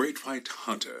 Your great white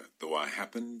hunter, though I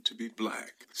happen to be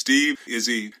black. Steve,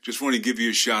 Izzy, just want to give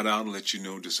you a shout out and let you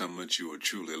know just how much you are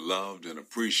truly loved and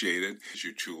appreciated.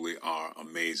 You truly are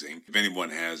amazing. If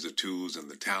anyone has the tools and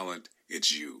the talent,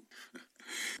 it's you.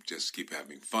 Just keep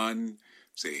having fun,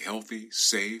 stay healthy,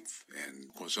 safe, and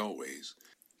of course always,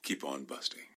 keep on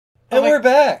busting. And we're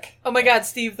back. Oh my god,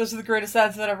 Steve, those are the greatest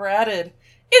ads that ever added.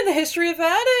 In the history of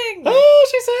adding! Oh,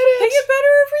 she said it! They get better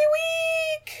every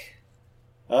week!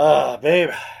 Ah,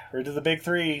 babe. We're to the big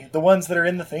three. The ones that are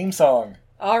in the theme song.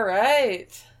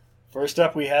 Alright. First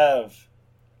up we have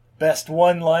Best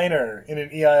One-Liner in an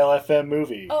EILFM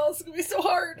movie. Oh, this is gonna be so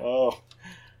hard. Oh.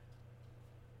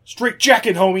 Straight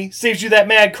jacket, homie. Saves you that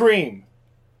mad cream.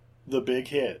 The big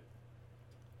hit.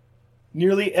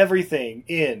 Nearly everything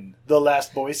in The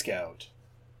Last Boy Scout.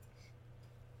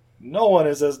 No one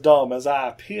is as dumb as I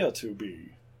appear to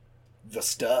be. The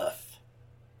Stuff.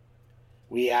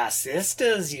 We are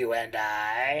sisters, you and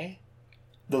I.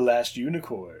 The Last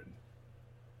Unicorn.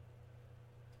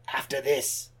 After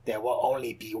this, there will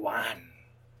only be one.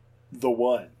 The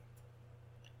One.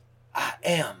 I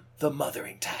am the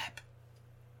mothering type.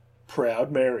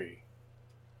 Proud Mary.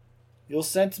 You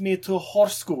sent me to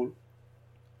horse school.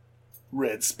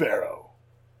 Red Sparrow.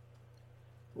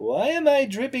 Why am I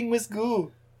dripping with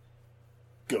goo?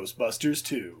 Ghostbusters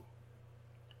 2.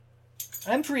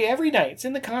 I'm free every night. It's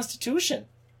in the Constitution.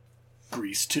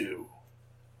 Grease 2.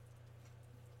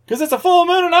 'Cause it's a full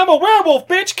moon and I'm a werewolf,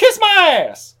 bitch! Kiss my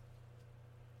ass!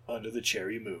 Under the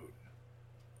Cherry Moon.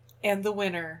 And the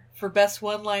winner for Best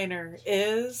One-Liner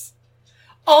is...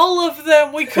 all of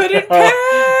them we couldn't pick!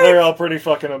 They're all pretty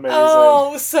fucking amazing. Oh,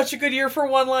 it was such a good year for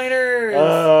one-liners.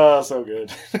 Oh, so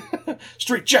good.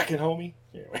 Straight jacket, homie.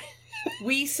 Anyway.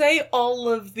 We say all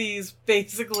of these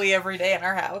basically every day in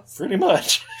our house. Pretty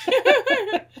much.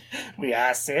 We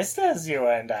are sisters, you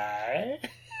and I.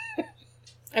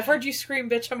 I've heard you scream,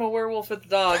 bitch, I'm a werewolf at the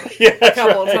dog Yeah, a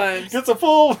couple right. of times. It's a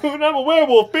full moon, I'm a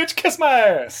werewolf, bitch, kiss my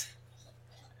ass.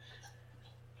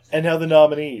 And now the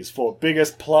nominees for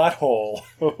Biggest Plot Hole.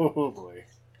 Oh boy.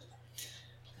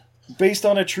 Based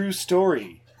on a true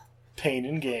story, Pain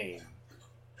and Gain.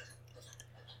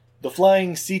 The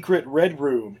Flying Secret Red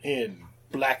Room in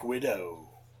Black Widow.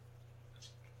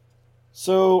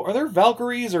 So, are there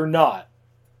Valkyries or not?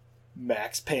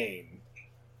 Max Payne.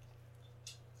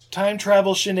 Time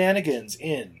travel shenanigans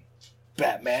in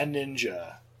Batman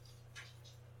Ninja.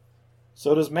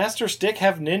 So does Master Stick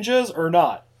have ninjas or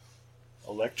not?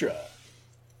 Elektra.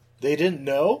 They didn't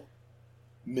know?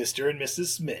 Mr. and Mrs.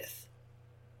 Smith.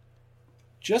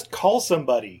 Just call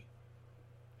somebody.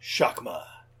 Shakma.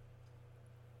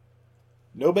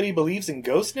 Nobody believes in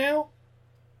ghosts now?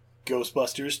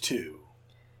 Ghostbusters 2.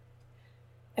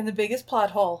 And the biggest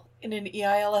plot hole in an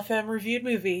EILFM reviewed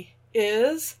movie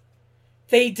is...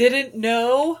 they didn't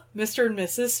know Mr. and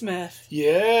Mrs. Smith.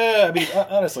 Yeah, I mean,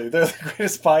 honestly, they're the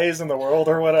greatest spies in the world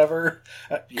or whatever.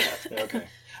 Yeah, okay.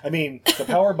 I mean, the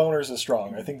power boners is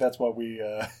strong. I think that's what we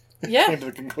came to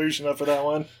the conclusion of for that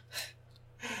one.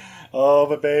 Oh,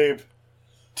 but babe,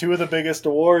 2 of the biggest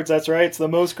awards, that's right, it's the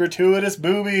most gratuitous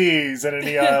boobies in an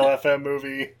EILFM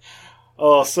movie.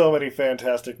 Oh, so many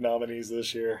fantastic nominees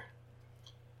this year.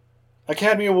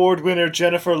 Academy Award winner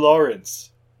Jennifer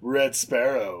Lawrence, Red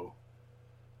Sparrow.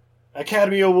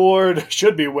 Academy Award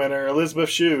should-be winner Elizabeth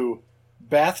Shue,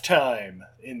 Bath Time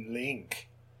in Link.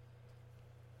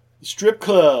 Strip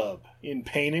Club in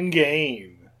Pain and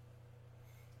Gain.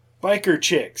 Biker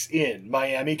Chicks in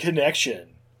Miami Connection.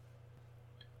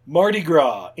 Mardi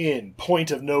Gras in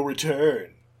Point of No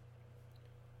Return.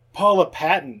 Paula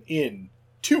Patton in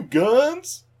Two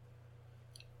Guns.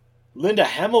 Linda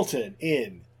Hamilton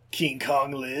in King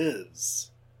Kong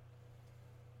Lives.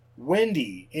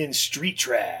 Wendy in Street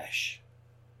Trash.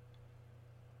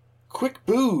 Quick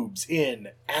boobs in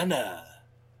Anna.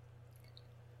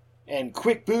 And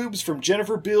quick boobs from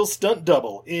Jennifer Beals' stunt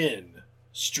double in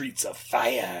Streets of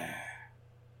Fire.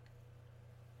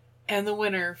 And the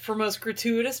winner for most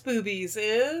gratuitous boobies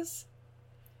is...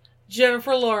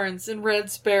 Jennifer Lawrence in Red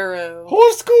Sparrow.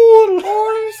 Horse School!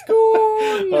 Horse School!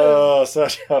 Oh,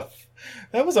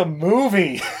 that was a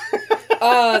movie.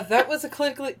 That was a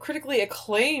critically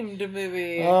acclaimed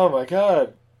movie. Oh my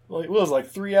god. Like, it was like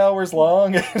 3 hours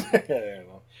long. I don't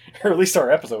know. Or at least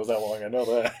our episode was that long, I know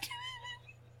that.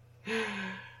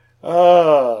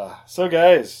 So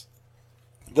guys,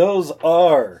 those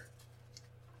are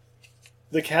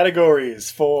the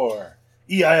categories for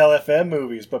EILFM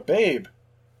movies. But babe,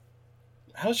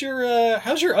 how's your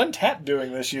Untapped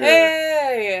doing this year?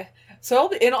 Hey!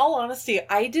 So, in all honesty,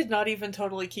 I did not even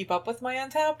totally keep up with my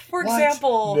Untapped. For What?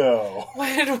 example, No.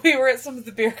 when we were at some of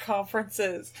the beer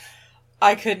conferences,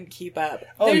 I couldn't keep up.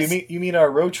 Oh, you mean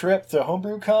our road trip to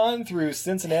HomebrewCon through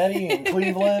Cincinnati and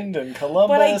Cleveland and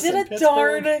Columbus? But I did and a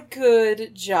Pittsburgh? darn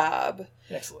good job.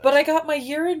 Excellent. But I got my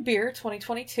Year in Beer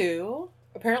 2022,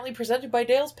 apparently presented by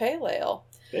Dale's Pale Ale.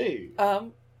 Hey.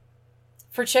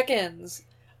 For check-ins,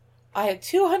 I had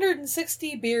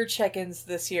 260 beer check-ins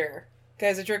this year.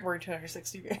 Guys, I drink more than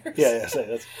 260 beers. Yeah,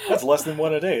 that's less than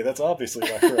one a day. That's obviously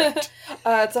not correct.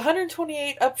 It's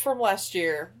 128 up from last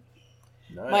year.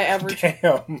 Nice. My average...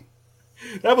 Damn.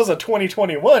 That was a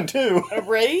 2021, too.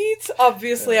 Right?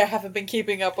 Obviously, I haven't been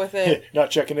keeping up with it.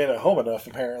 Not checking in at home enough,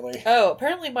 apparently. Oh,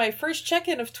 apparently my first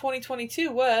check-in of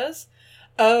 2022 was...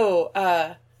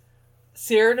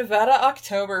 Sierra Nevada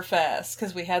Oktoberfest,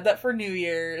 because we had that for New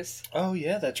Year's. Oh,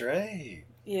 yeah, that's right.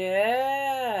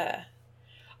 Yeah.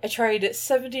 I tried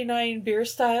 79 beer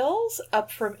styles,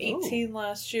 up from 18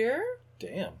 last year.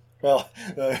 Damn. Well,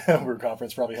 the Homebrew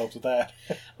Conference probably helps with that.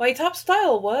 My top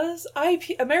style was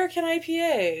American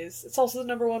IPAs. It's also the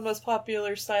number one most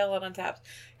popular style on Untapped.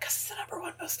 Because it's the number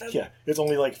one most... Yeah, it's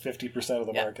only like 50% of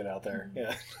the market out there.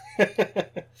 Yeah.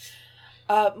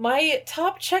 My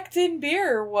top checked-in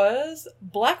beer was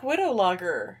Black Widow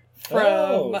Lager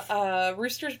from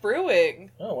Roosters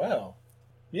Brewing. Oh, wow.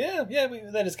 Yeah,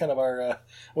 that is kind of our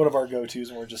one of our go-tos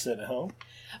when we're just sitting at home.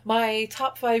 My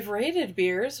top 5 rated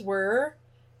beers were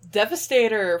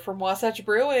Devastator from Wasatch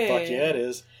Brewing. Fuck yeah, it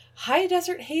is. High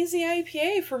Desert Hazy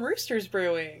IPA from Roosters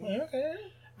Brewing. Okay.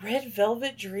 Red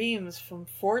Velvet Dreams from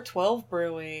 412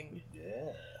 Brewing.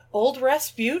 Yeah. Old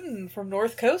Rasputin from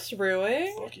North Coast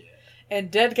Brewing. Fuck yeah. And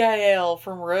Dead Guy Ale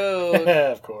from Rogue.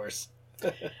 Of course.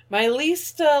 My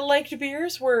least liked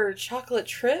beers were Chocolate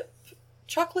Trip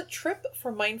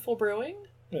from Mindful Brewing.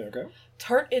 Okay.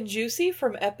 Tart and Juicy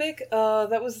from Epic.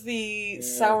 That was the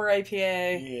sour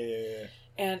IPA. Yeah.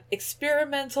 And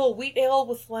Experimental Wheat Ale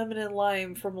with Lemon and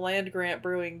Lime from Land Grant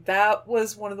Brewing. That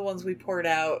was one of the ones we poured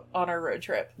out on our road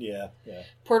trip. Yeah.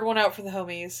 Poured one out for the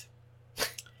homies.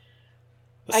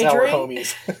 The sour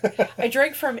homies. I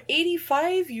drank from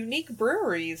 85 unique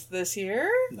breweries this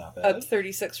year. Not bad. Up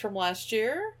 36 from last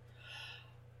year.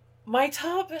 My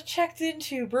top checked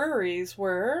into breweries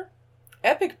were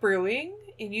Epic Brewing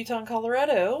in Utah,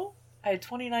 Colorado. I had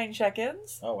 29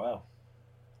 check-ins. Oh, wow.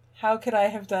 How could I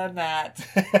have done that?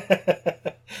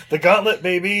 The gauntlet,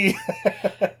 baby!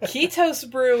 Ketos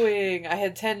Brewing, I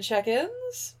had 10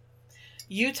 check-ins.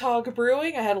 Utah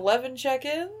Brewing, I had 11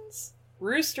 check-ins.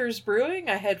 Roosters Brewing,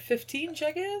 I had 15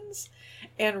 check-ins.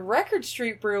 And Record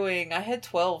Street Brewing, I had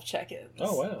 12 check-ins.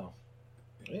 Oh, wow.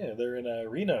 Yeah, they're in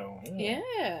Reno.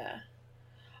 Yeah.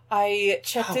 I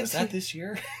checked into... Was that this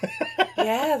year?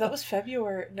 Yeah, that was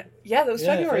February. No, that was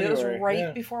February. That was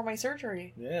right before my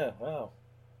surgery. Yeah, wow.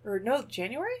 Or no,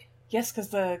 January? Yes, because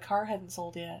the car hadn't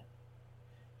sold yet.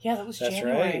 Yeah, that was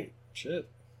January. That's right. Shit.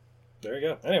 There you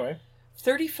go. Anyway.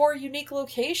 34 unique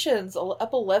locations,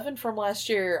 up 11 from last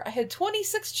year. I had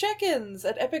 26 check-ins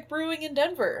at Epic Brewing in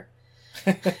Denver.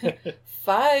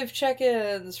 5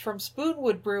 check-ins from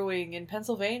Spoonwood Brewing in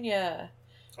Pennsylvania.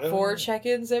 4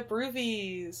 check-ins at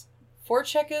Brewvies. 4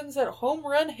 check-ins at Home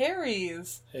Run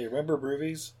Harry's. Hey, remember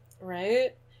Brewvies?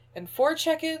 Right? And 4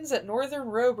 check-ins at Northern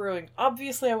Row Brewing.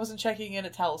 Obviously, I wasn't checking in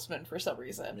at Talisman for some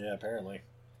reason. Yeah, apparently.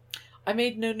 I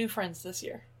made no new friends this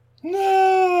year.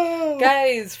 No!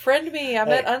 Guys, friend me. I'm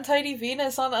at Untidy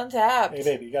Venus on Untapped. Hey,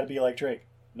 baby, you gotta be like Drake.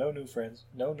 No new friends.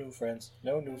 No new friends.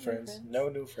 No new friends. No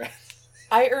new friends.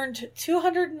 I earned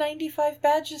 295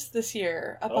 badges this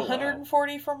year, up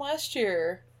 140 from last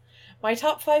year. My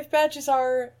top 5 badges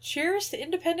are Cheers to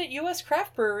Independent U.S.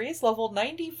 Craft Breweries, level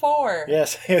 94.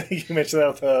 Yes, you mentioned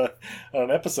that on an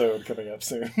episode coming up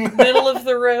soon. Middle of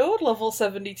the Road, level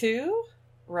 72.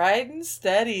 Riding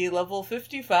Steady, level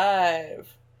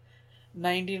 55.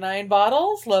 99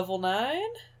 Bottles, level 9.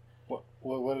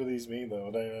 What do these mean,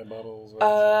 though? 99 bottles?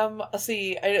 Let's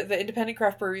see. The Independent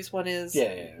Craft Breweries one is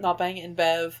yeah. Not Bang It in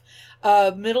Bev.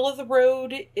 Middle of the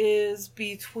Road is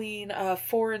between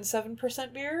 4 and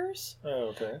 7% beers. Oh,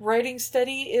 okay. Riding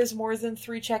Steady is more than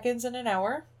 3 check-ins in an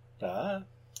hour. Ah.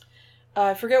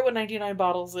 I forget what 99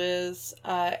 Bottles is.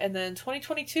 And then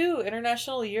 2022,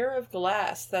 International Year of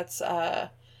Glass. That's,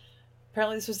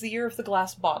 apparently this was the year of the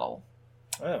glass bottle.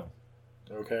 Oh.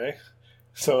 Okay.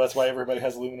 So that's why everybody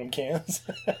has aluminum cans?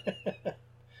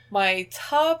 My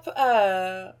top,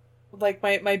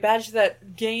 my badge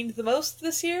that gained the most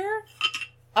this year?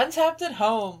 Untapped at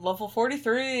Home, level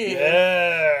 43.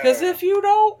 Yeah! Because if you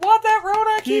don't want that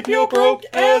Rona, keep your broke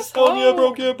ass home.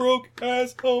 You broke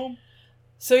ass home.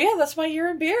 So yeah, that's my year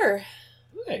in beer.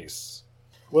 Nice.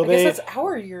 Well, I guess that's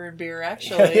our year in beer,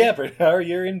 actually. Yeah, but our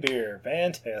year in beer.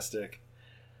 Fantastic.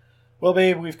 Well,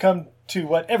 babe, we've come to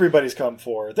what everybody's come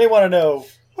for. They want to know,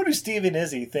 what do Steve and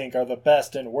Izzy think are the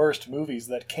best and worst movies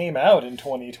that came out in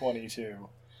 2022?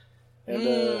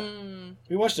 And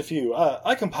we watched a few.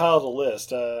 I compiled a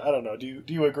list. I don't know. Do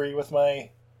you agree with my...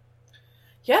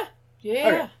 Yeah.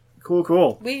 Okay.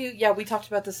 Cool. We talked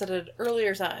about this at an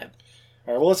earlier time.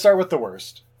 All right, well, let's start with the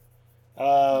worst.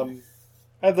 I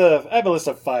have a list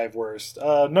of 5 worst.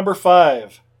 Number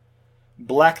 5,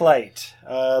 Blacklight.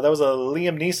 That was a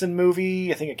Liam Neeson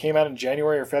movie. I think it came out in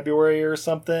January or February or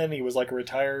something. He was like a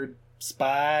retired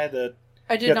spy that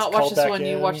I did not watch this one.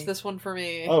 You watched this one for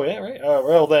me. Oh, yeah, right.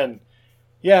 Well, then...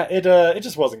 Yeah, it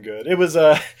just wasn't good. It was,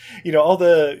 you hear all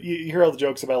the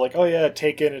jokes about, like, oh yeah,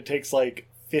 Taken, it takes, like,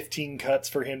 15 cuts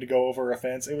for him to go over a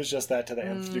fence. It was just that to the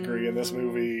nth degree in this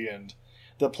movie, and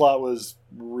the plot was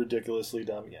ridiculously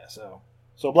dumb. Yeah, so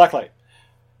Blacklight.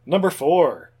 Number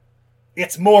 4,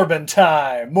 it's Morbin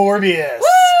time! Morbius!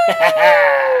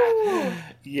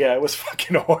 Yeah, it was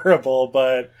fucking horrible,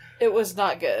 but... It was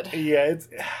not good. Yeah,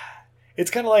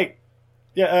 it's kind of like...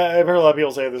 Yeah, I've heard a lot of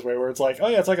people say it this way, where it's like, oh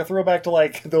yeah, it's like a throwback to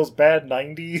like those bad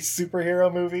 90s superhero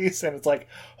movies, and it's like,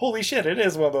 holy shit, it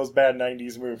is one of those bad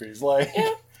 90s movies. Like,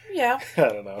 yeah. I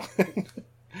don't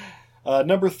know.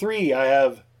 Number 3, I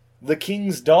have The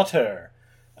King's Daughter.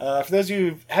 For those of you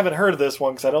who haven't heard of this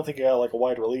one, because I don't think it got like a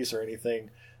wide release or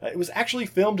anything, it was actually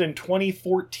filmed in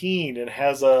 2014 and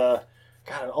has an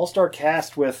all-star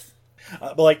cast with,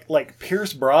 like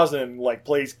Pierce Brosnan like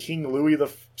plays King Louis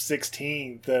the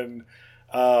 16th, and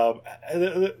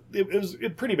it was a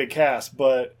pretty big cast,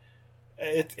 but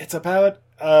it's about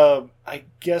I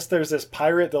guess there's this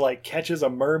pirate that like catches a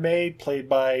mermaid played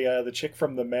by the chick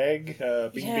from the Meg,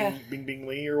 Bing Bing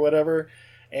Lee or whatever,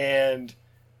 and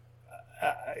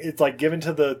it's like given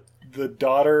to the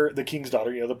daughter, the king's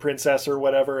daughter, the princess or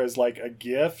whatever, as like a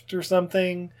gift or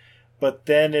something. But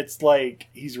then it's like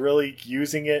he's really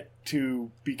using it to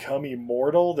become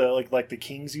immortal. Like the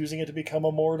king's using it to become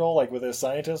immortal, like with a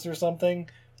scientist or something.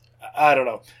 I don't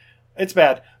know. It's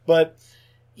bad, but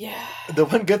yeah. The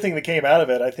one good thing that came out of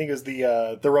it, I think, is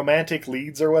the romantic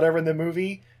leads or whatever in the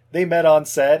movie. They met on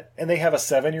set, and they have a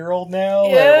 7-year-old now,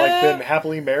 and like been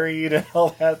happily married and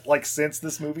all that, like since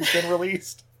this movie's been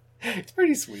released. It's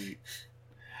pretty sweet.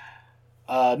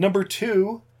 Number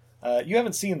 2. You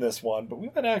haven't seen this one, but I'm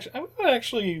going to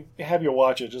actually have you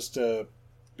watch it just to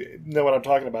know what I'm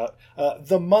talking about.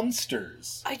 The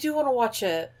Munsters. I do want to watch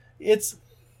it. It's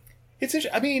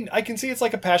I mean, I can see it's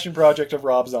like a passion project of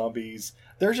Rob Zombie's.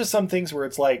 There's just some things where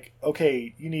it's like,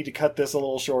 okay, you need to cut this a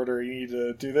little shorter, you need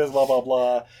to do this, blah, blah,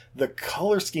 blah. The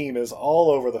color scheme is all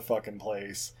over the fucking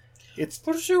place. It's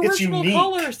the original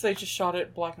colors? They just shot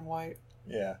it black and white.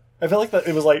 Yeah. I feel like that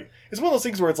it was like, it's one of those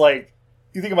things where it's like,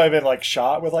 you think it might have been like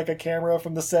shot with like a camera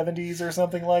from the 70s or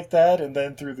something like that, and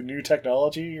then through the new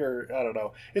technology, or I don't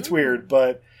know. It's weird,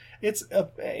 but it's,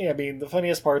 I mean, the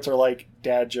funniest parts are like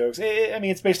dad jokes. I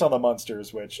mean, it's based on the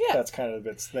Munsters, which that's kind of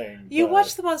its thing. You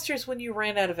watched the Munsters when you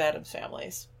ran out of Addams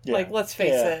Families. Yeah. Like, let's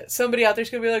face it. Somebody out there's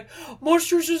going to be like,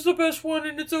 Munsters is the best one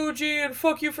and it's OG and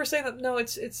fuck you for saying that. No,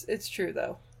 it's true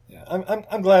though. Yeah,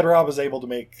 I'm glad Rob was able to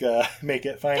make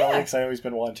it finally, because I know he's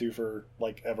been wanting to for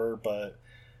like ever, but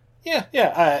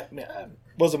yeah,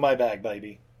 wasn't my bag,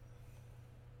 baby.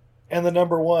 And the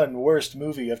number 1 worst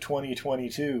movie of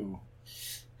 2022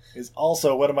 is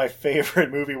also one of my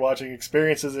favorite movie watching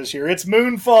experiences this year. It's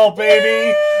Moonfall,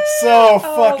 baby! So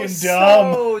fucking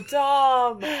dumb. So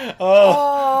dumb.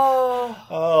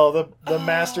 The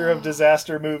master of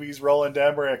disaster movies, Roland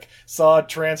Emmerich, saw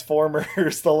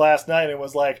Transformers the last night and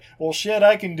was like, well shit,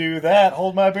 I can do that.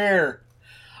 Hold my beer.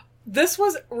 This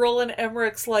was Roland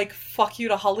Emmerich's like fuck you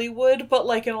to Hollywood, but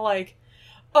like in a like,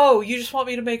 oh, you just want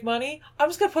me to make money? I'm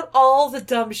just gonna put all the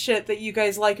dumb shit that you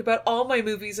guys like about all my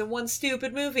movies in one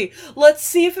stupid movie. Let's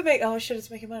see if it makes... Oh shit, it's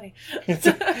making money. I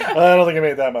don't think it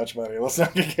made that much money. Let's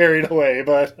not get carried away,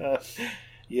 but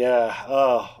yeah.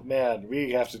 Oh man,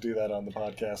 we have to do that on the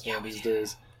podcast one of these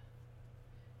days.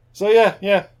 So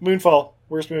yeah, Moonfall,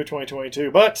 worst movie of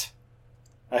 2022. But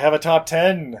I have a top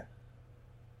 10.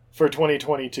 for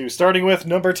 2022. Starting with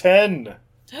number 10,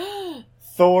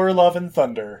 Thor: Love and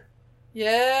Thunder.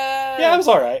 Yeah. Yeah, it was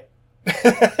alright.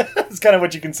 That's kind of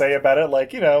what you can say about it.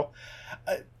 Like,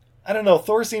 I don't know,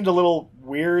 Thor seemed a little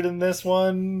weird in this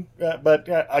one, but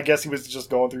I guess he was just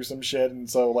going through some shit, and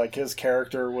so, like, his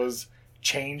character was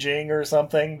changing or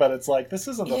something, but it's like, this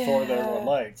isn't the Thor that everyone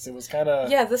likes. It was kind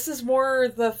of... Yeah, this is more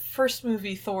the first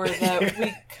movie Thor that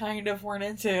we kind of weren't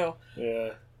into.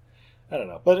 Yeah. I don't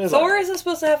know. But Thor isn't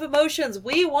supposed to have emotions.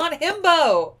 We want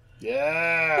himbo!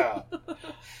 Yeah!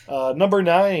 Number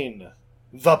 9,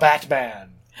 The Batman.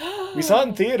 We saw it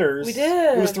in theaters. We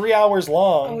did. It was 3 hours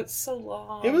long. Oh, it's so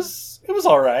long. It was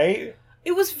alright.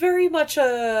 It was very much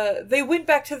they went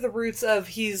back to the roots of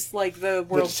he's like the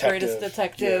world's greatest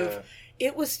detective. Yeah.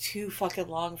 It was too fucking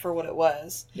long for what it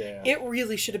was. Yeah. It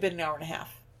really should have been an hour and a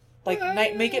half. Like,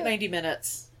 make it 90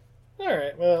 minutes.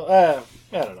 Alright, well,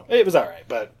 I don't know. It was alright,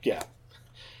 but yeah.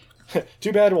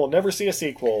 Too bad we'll never see a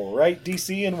sequel, right,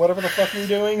 DC, and whatever the fuck you're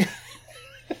doing?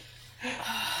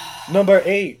 Number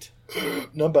 8.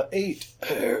 Number 8.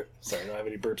 Sorry, I don't have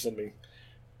any burps in me.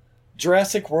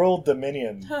 Jurassic World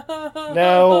Dominion.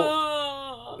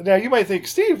 Now you might think,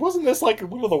 Steve, wasn't this like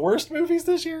one of the worst movies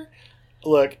this year?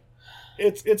 Look,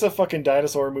 it's a fucking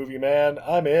dinosaur movie, man.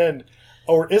 I'm in.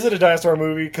 Or is it a dinosaur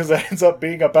movie because it ends up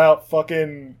being about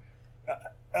fucking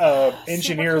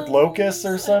engineered locusts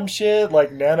or some shit,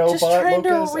 like nanobot just trying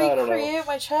locusts? to I don't know. recreate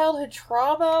my childhood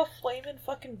trauma, flaming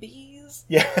fucking bees.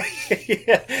 Yeah,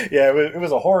 it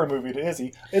was a horror movie to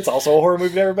Izzy. It's also a horror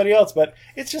movie to everybody else, but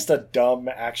it's just a dumb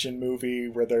action movie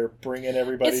where they're bringing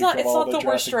everybody from all the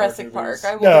worst Jurassic Park.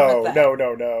 I will admit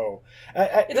that. No.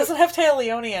 It doesn't have Taya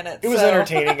Leone in it. It was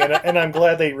entertaining, and I'm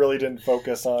glad they really didn't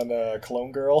focus on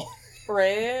Clone Girl.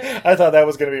 Right. I thought that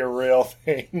was going to be a real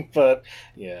thing, but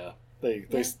yeah. They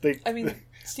I mean,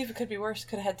 Steve, it could be worse.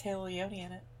 Could have had Taya Leone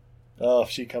in it. Oh,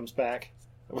 if she comes back.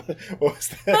 What was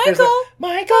that?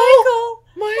 Michael!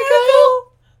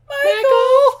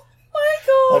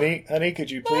 Honey,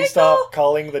 could you please stop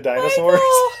calling the dinosaurs?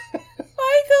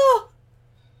 Michael!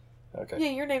 Okay. Yeah,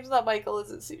 your name's not Michael,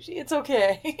 is it, Sushi? It's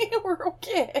okay. We're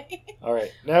okay.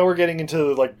 Alright, now we're getting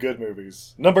into, like, good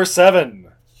movies. Number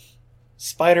 7.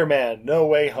 Spider-Man: No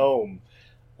Way Home.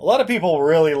 A lot of people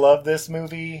really love this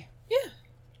movie.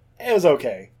 Yeah. It was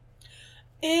okay.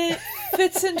 It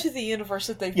fits into the universe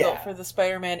that they've built for the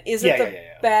Spider-Man. Is it the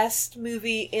best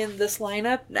movie in this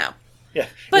lineup? No. Yeah.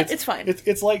 But it's fine.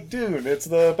 It's like Dune. It's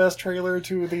the best trailer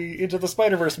to the Into the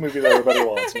Spider-Verse movie that everybody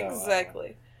wants now.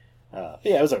 Exactly. Yeah,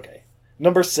 it was okay.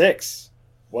 Number 6.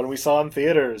 One we saw in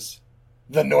theaters.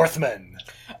 The Northman.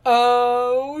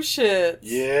 Oh, shit.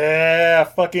 Yeah,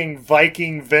 fucking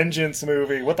Viking vengeance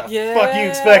movie. What the fuck you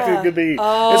expect it to be?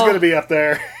 It's going to be up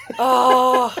there.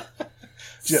 Oh,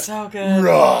 just so good.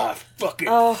 Raw, fucking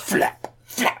flap.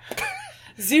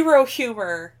 Zero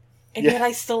humor, and yet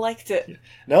I still liked it.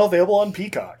 Now available on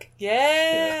Peacock.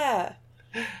 Yeah.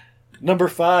 Number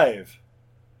 5.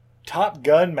 Top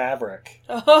Gun Maverick.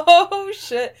 Oh,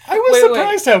 shit. I was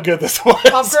surprised how good this was.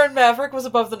 Top Gun Maverick was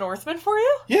above The Northman for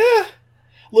you? Yeah.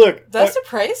 Look. That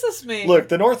surprises me. Look,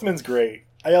 The Northman's great.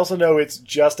 I also know it's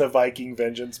just a Viking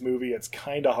vengeance movie. It's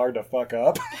kind of hard to fuck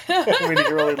up when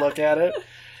you really look at it.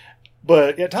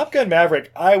 But yeah, Top Gun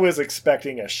Maverick, I was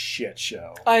expecting a shit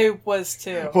show. I was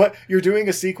too. What? You're doing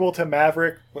a sequel to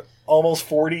Maverick almost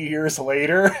 40 years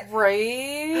later?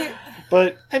 Right?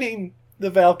 But, I mean, the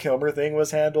Val Kilmer thing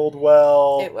was handled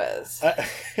well. It was.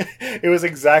 It was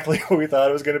exactly what we thought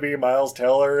it was going to be. Miles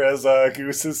Teller as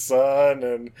Goose's son,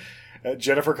 and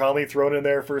Jennifer Connelly thrown in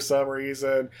there for some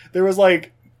reason. There was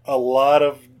like a lot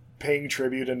of paying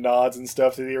tribute and nods and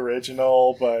stuff to the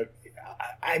original, but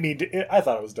I mean, I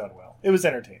thought it was done well. It was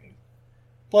entertaining.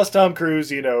 Plus Tom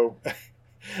Cruise,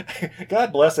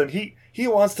 God bless him, he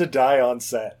wants to die on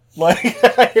set. Like,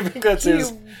 I think that's he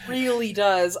really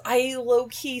does. I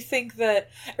low-key think that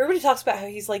everybody talks about how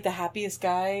he's like the happiest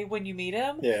guy when you meet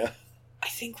him. Yeah. I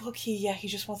think low-key, he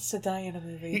just wants to die in a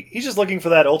movie. He's just looking for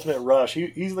that ultimate rush.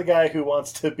 He's the guy who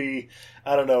wants to be,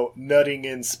 I don't know, nutting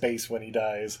in space when he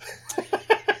dies.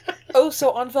 Oh,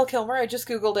 so on Val Kilmer, I just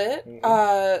Googled it.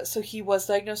 Mm-hmm. So he was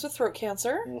diagnosed with throat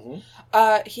cancer.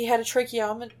 Mm-hmm. He had a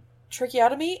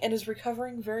tracheotomy and is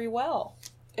recovering very well.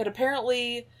 And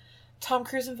apparently, Tom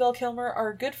Cruise and Val Kilmer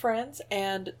are good friends,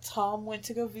 and Tom went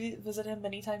to go visit him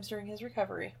many times during his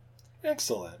recovery.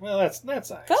 Excellent. Well, that's nice.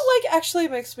 That, actually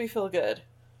makes me feel good.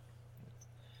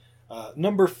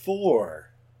 Number 4.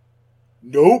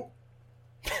 Nope.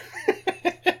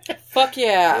 Fuck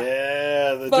yeah.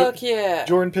 Yeah. Fuck yeah.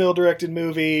 Jordan Peele directed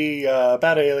movie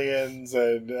about aliens,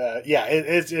 and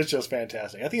it's just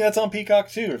fantastic. I think that's on Peacock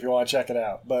too if you want to check it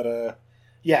out. But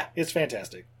yeah, it's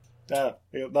fantastic.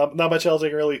 Not much else I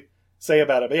can really say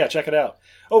about it, but yeah, check it out.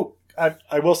 Oh,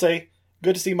 I will say,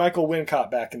 good to see Michael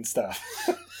Wincott back and stuff.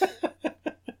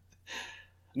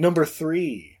 Number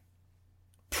 3,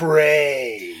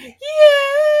 Prey.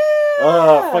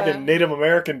 Yeah! Fucking Native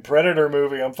American Predator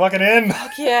movie. I'm fucking in.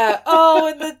 Fuck yeah.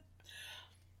 Oh, and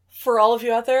for all of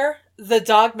you out there, the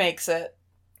dog makes it.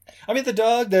 I mean, the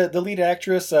dog, the lead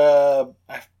actress, I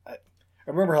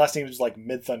remember her last name was like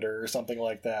Mid-Thunder or something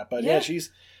like that. But yeah,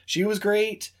 she was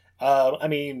great. I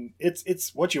mean,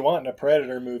 it's what you want in a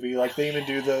Predator movie. Like, they even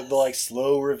do the like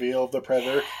slow reveal of the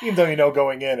Predator, even though you know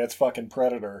going in it's fucking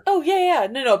Predator. Oh yeah,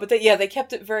 no, but they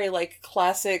kept it very like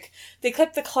classic. They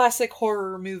kept the classic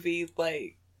horror movie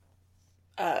like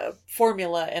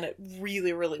formula, and it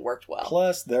really, really worked well.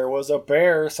 Plus, there was a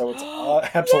bear, so it's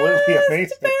absolutely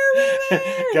amazing. Bear.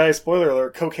 Guys, spoiler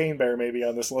alert: Cocaine Bear may be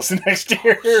on this list next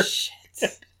year. Oh,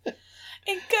 shit.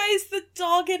 And guys, the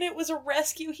dog in it was a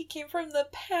rescue. He came from the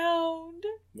pound.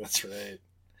 That's right.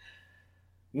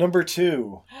 Number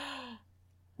 2,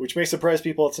 which may surprise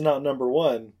people, it's not number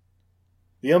 1.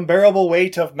 The Unbearable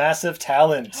Weight of Massive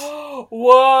Talent.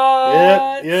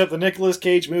 What? Yep, the Nicolas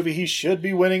Cage movie he should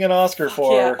be winning an Oscar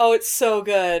for. Yeah. Oh, it's so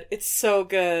good. It's so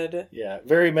good. Yeah,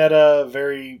 very meta,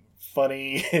 very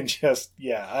funny, and just,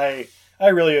 yeah, I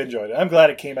really enjoyed it. I'm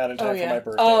glad it came out in time for my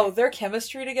birthday. Oh, their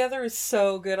chemistry together is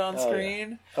so good on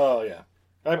screen. Yeah. Oh, yeah.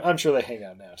 I'm sure they hang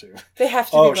out now, too. They have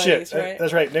to be buddies, shit. right?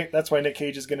 That's right. That's why Nick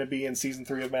Cage is going to be in Season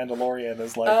 3 of Mandalorian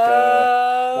as, like,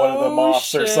 one of the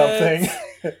moths or something.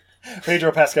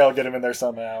 Pedro Pascal will get him in there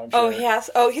somehow, I'm sure. Oh, yes.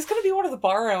 Oh, he's going to be one of the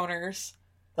bar owners.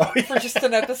 Oh, yeah. For just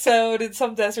an episode in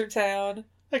some desert town.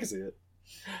 I can see it.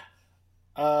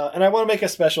 And I want to make a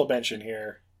special mention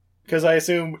here. Because I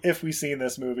assume if we've seen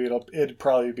this movie, it'd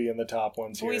probably be in the top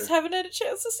ones here. We just haven't had a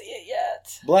chance to see it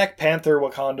yet. Black Panther: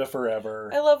 Wakanda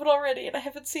Forever. I love it already, and I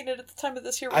haven't seen it at the time of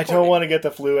this year recording. I don't want to get the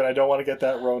flu, and I don't want to get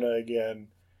that Rona again.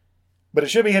 But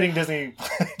it should be hitting Disney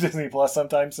Plus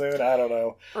sometime soon. I don't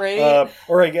know. Right?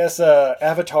 Or I guess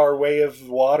Avatar: Way of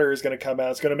Water is going to come out.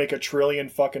 It's going to make $1 trillion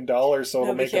fucking dollars, so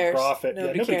it'll make a profit.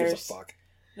 Nobody nobody cares. gives a fuck.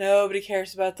 Nobody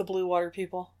cares about the blue water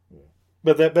people.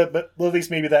 But at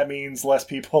least maybe that means less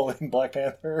people in Black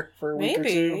Panther for a week or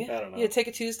two. I don't know. Yeah, take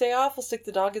a Tuesday off. We'll stick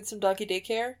the dog in some doggy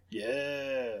daycare.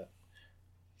 Yeah.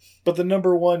 But the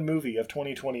number 1 movie of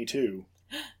 2022,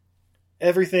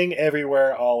 Everything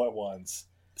Everywhere All at Once.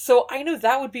 So I know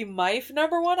that would be my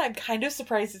number 1. I'm kind of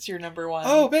surprised it's your number 1.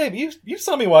 Oh, babe, you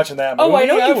saw me watching that movie. Oh, I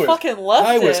know you fucking loved it.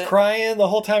 I was crying the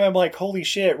whole time. I'm like, holy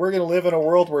shit, we're going to live in a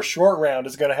world where Short Round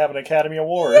is going to have an Academy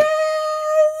Award.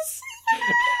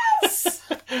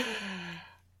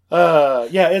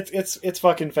 Yeah, it's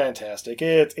fucking fantastic.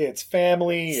 It's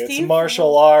family, Steve, it's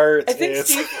martial arts. I think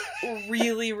Steve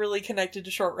really, really connected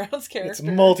to Short Round's character. It's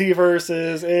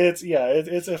multiverses.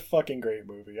 It's a fucking great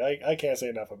movie. I can't say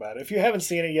enough about it. If you haven't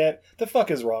seen it yet, the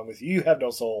fuck is wrong with you? You have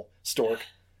no soul, Stork.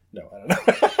 No, I don't know.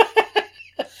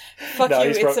 Fuck no,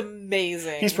 you, it's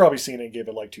amazing. He's probably seen it and gave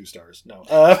it like 2 stars. No.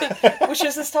 Which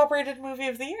is his top-rated movie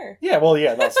of the year. Yeah, well,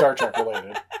 yeah, not Star Trek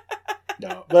related.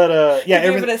 No, but yeah,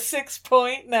 give it a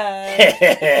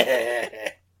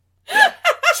 6.9.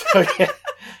 So yeah,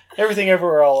 Everything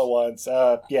Everywhere All at Once.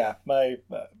 Yeah, my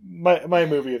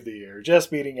movie of the year,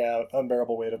 just beating out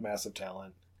Unbearable Weight of Massive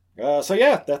Talent. So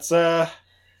yeah, that's the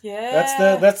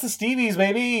Stevies,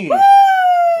 baby.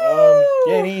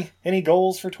 Yeah, any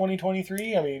goals for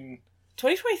 2023? I mean,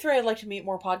 2023, I'd like to meet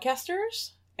more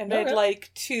podcasters. And I'd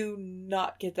like to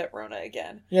not get that Rona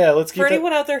again. Yeah, let's get For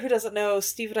anyone out there who doesn't know,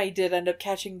 Steve and I did end up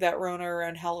catching that Rona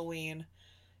around Halloween.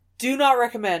 Do not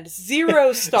recommend.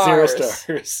 0 stars. 0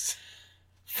 stars.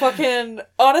 Fucking,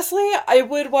 honestly, I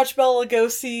would watch Bela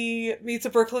Lugosi meets a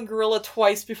Brooklyn Gorilla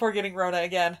twice before getting Rona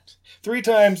again. 3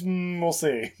 times, we'll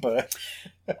see, but...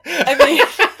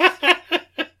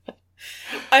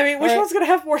 I mean, which one's going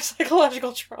to have more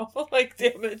psychological trauma, like,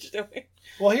 damage doing?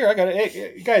 Well, here, I got it.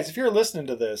 Hey, guys, if you're listening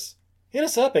to this, hit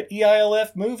us up at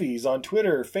EILF Movies on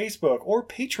Twitter, Facebook, or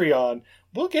Patreon.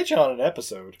 We'll get you on an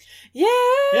episode. Yeah!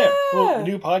 Yeah, well,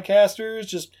 new podcasters,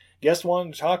 just guests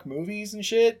wanting to talk movies and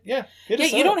shit. Yeah, hit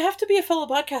us up. You don't have to be a fellow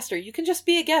podcaster. You can just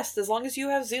be a guest. As long as you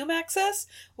have Zoom access,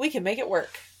 we can make it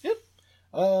work. Yep.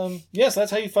 Yes,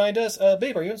 that's how you find us.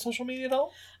 Babe, are you on social media at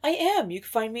all? I am. You can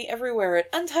find me everywhere at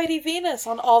Untidy Venus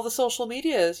on all the social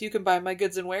medias. You can buy my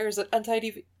goods and wares at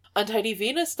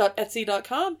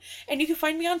untidyvenus.etsy.com, and you can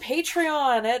find me on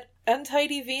Patreon at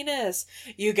Untidy Venus.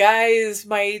 You guys,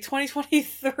 my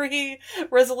 2023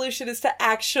 resolution is to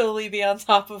actually be on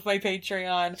top of my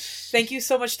Patreon. Thank you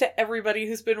so much to everybody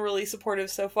who's been really supportive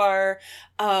so far.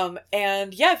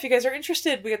 And yeah, if you guys are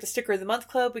interested, we got the Sticker of the Month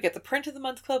Club, we got the Print of the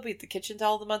Month Club, we got the Kitchen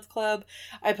Towel of the Month Club.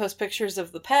 I post pictures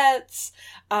of the pets.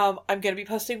 I'm going to be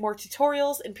posting more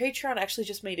tutorials, and Patreon actually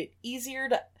just made it easier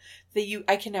to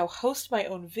I can now host my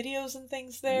own videos and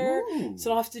things there. Ooh. So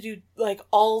I don't have to do like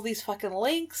all these fucking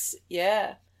links.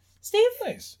 Yeah. Steve?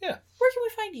 Nice, yeah. Where can we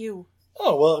find you?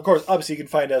 Oh, well, of course, obviously you can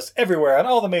find us everywhere on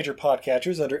all the major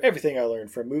podcatchers under Everything I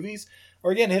Learned from Movies.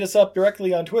 Or again, hit us up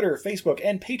directly on Twitter, Facebook,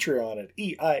 and Patreon at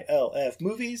EILF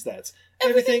Movies. That's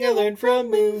Everything I Learned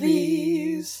from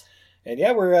Movies. And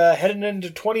yeah, we're heading into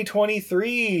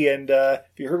 2023, and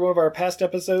if you heard one of our past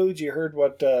episodes, you heard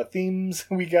what themes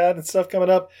we got and stuff coming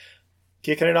up.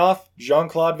 Kicking it off,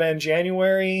 Jean-Claude Van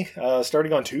January,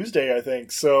 starting on Tuesday, I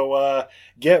think. So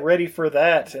get ready for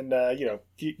that, and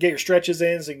get your stretches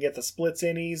in so you can get the splits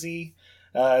in easy.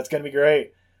 It's going to be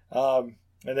great. And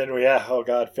then, oh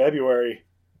God, February.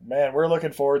 Man, we're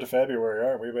looking forward to February,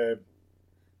 aren't we, babe?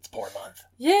 It's porn month.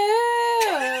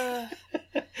 Yeah!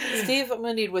 Steve, I'm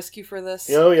going to need whiskey for this.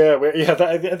 Oh, yeah.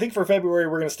 I think for February,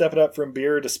 we're going to step it up from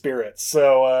beer to spirits.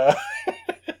 So,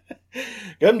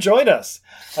 come join us.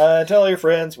 Tell all your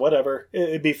friends, whatever.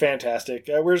 It'd be fantastic.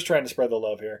 We're just trying to spread the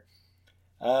love here.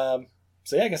 So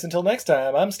yeah, I guess until next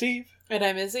time, I'm Steve. And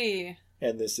I'm Izzy.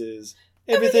 And this is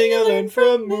Everything I Learned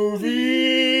from Movies.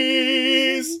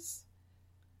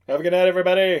 Have a good night,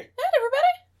 everybody.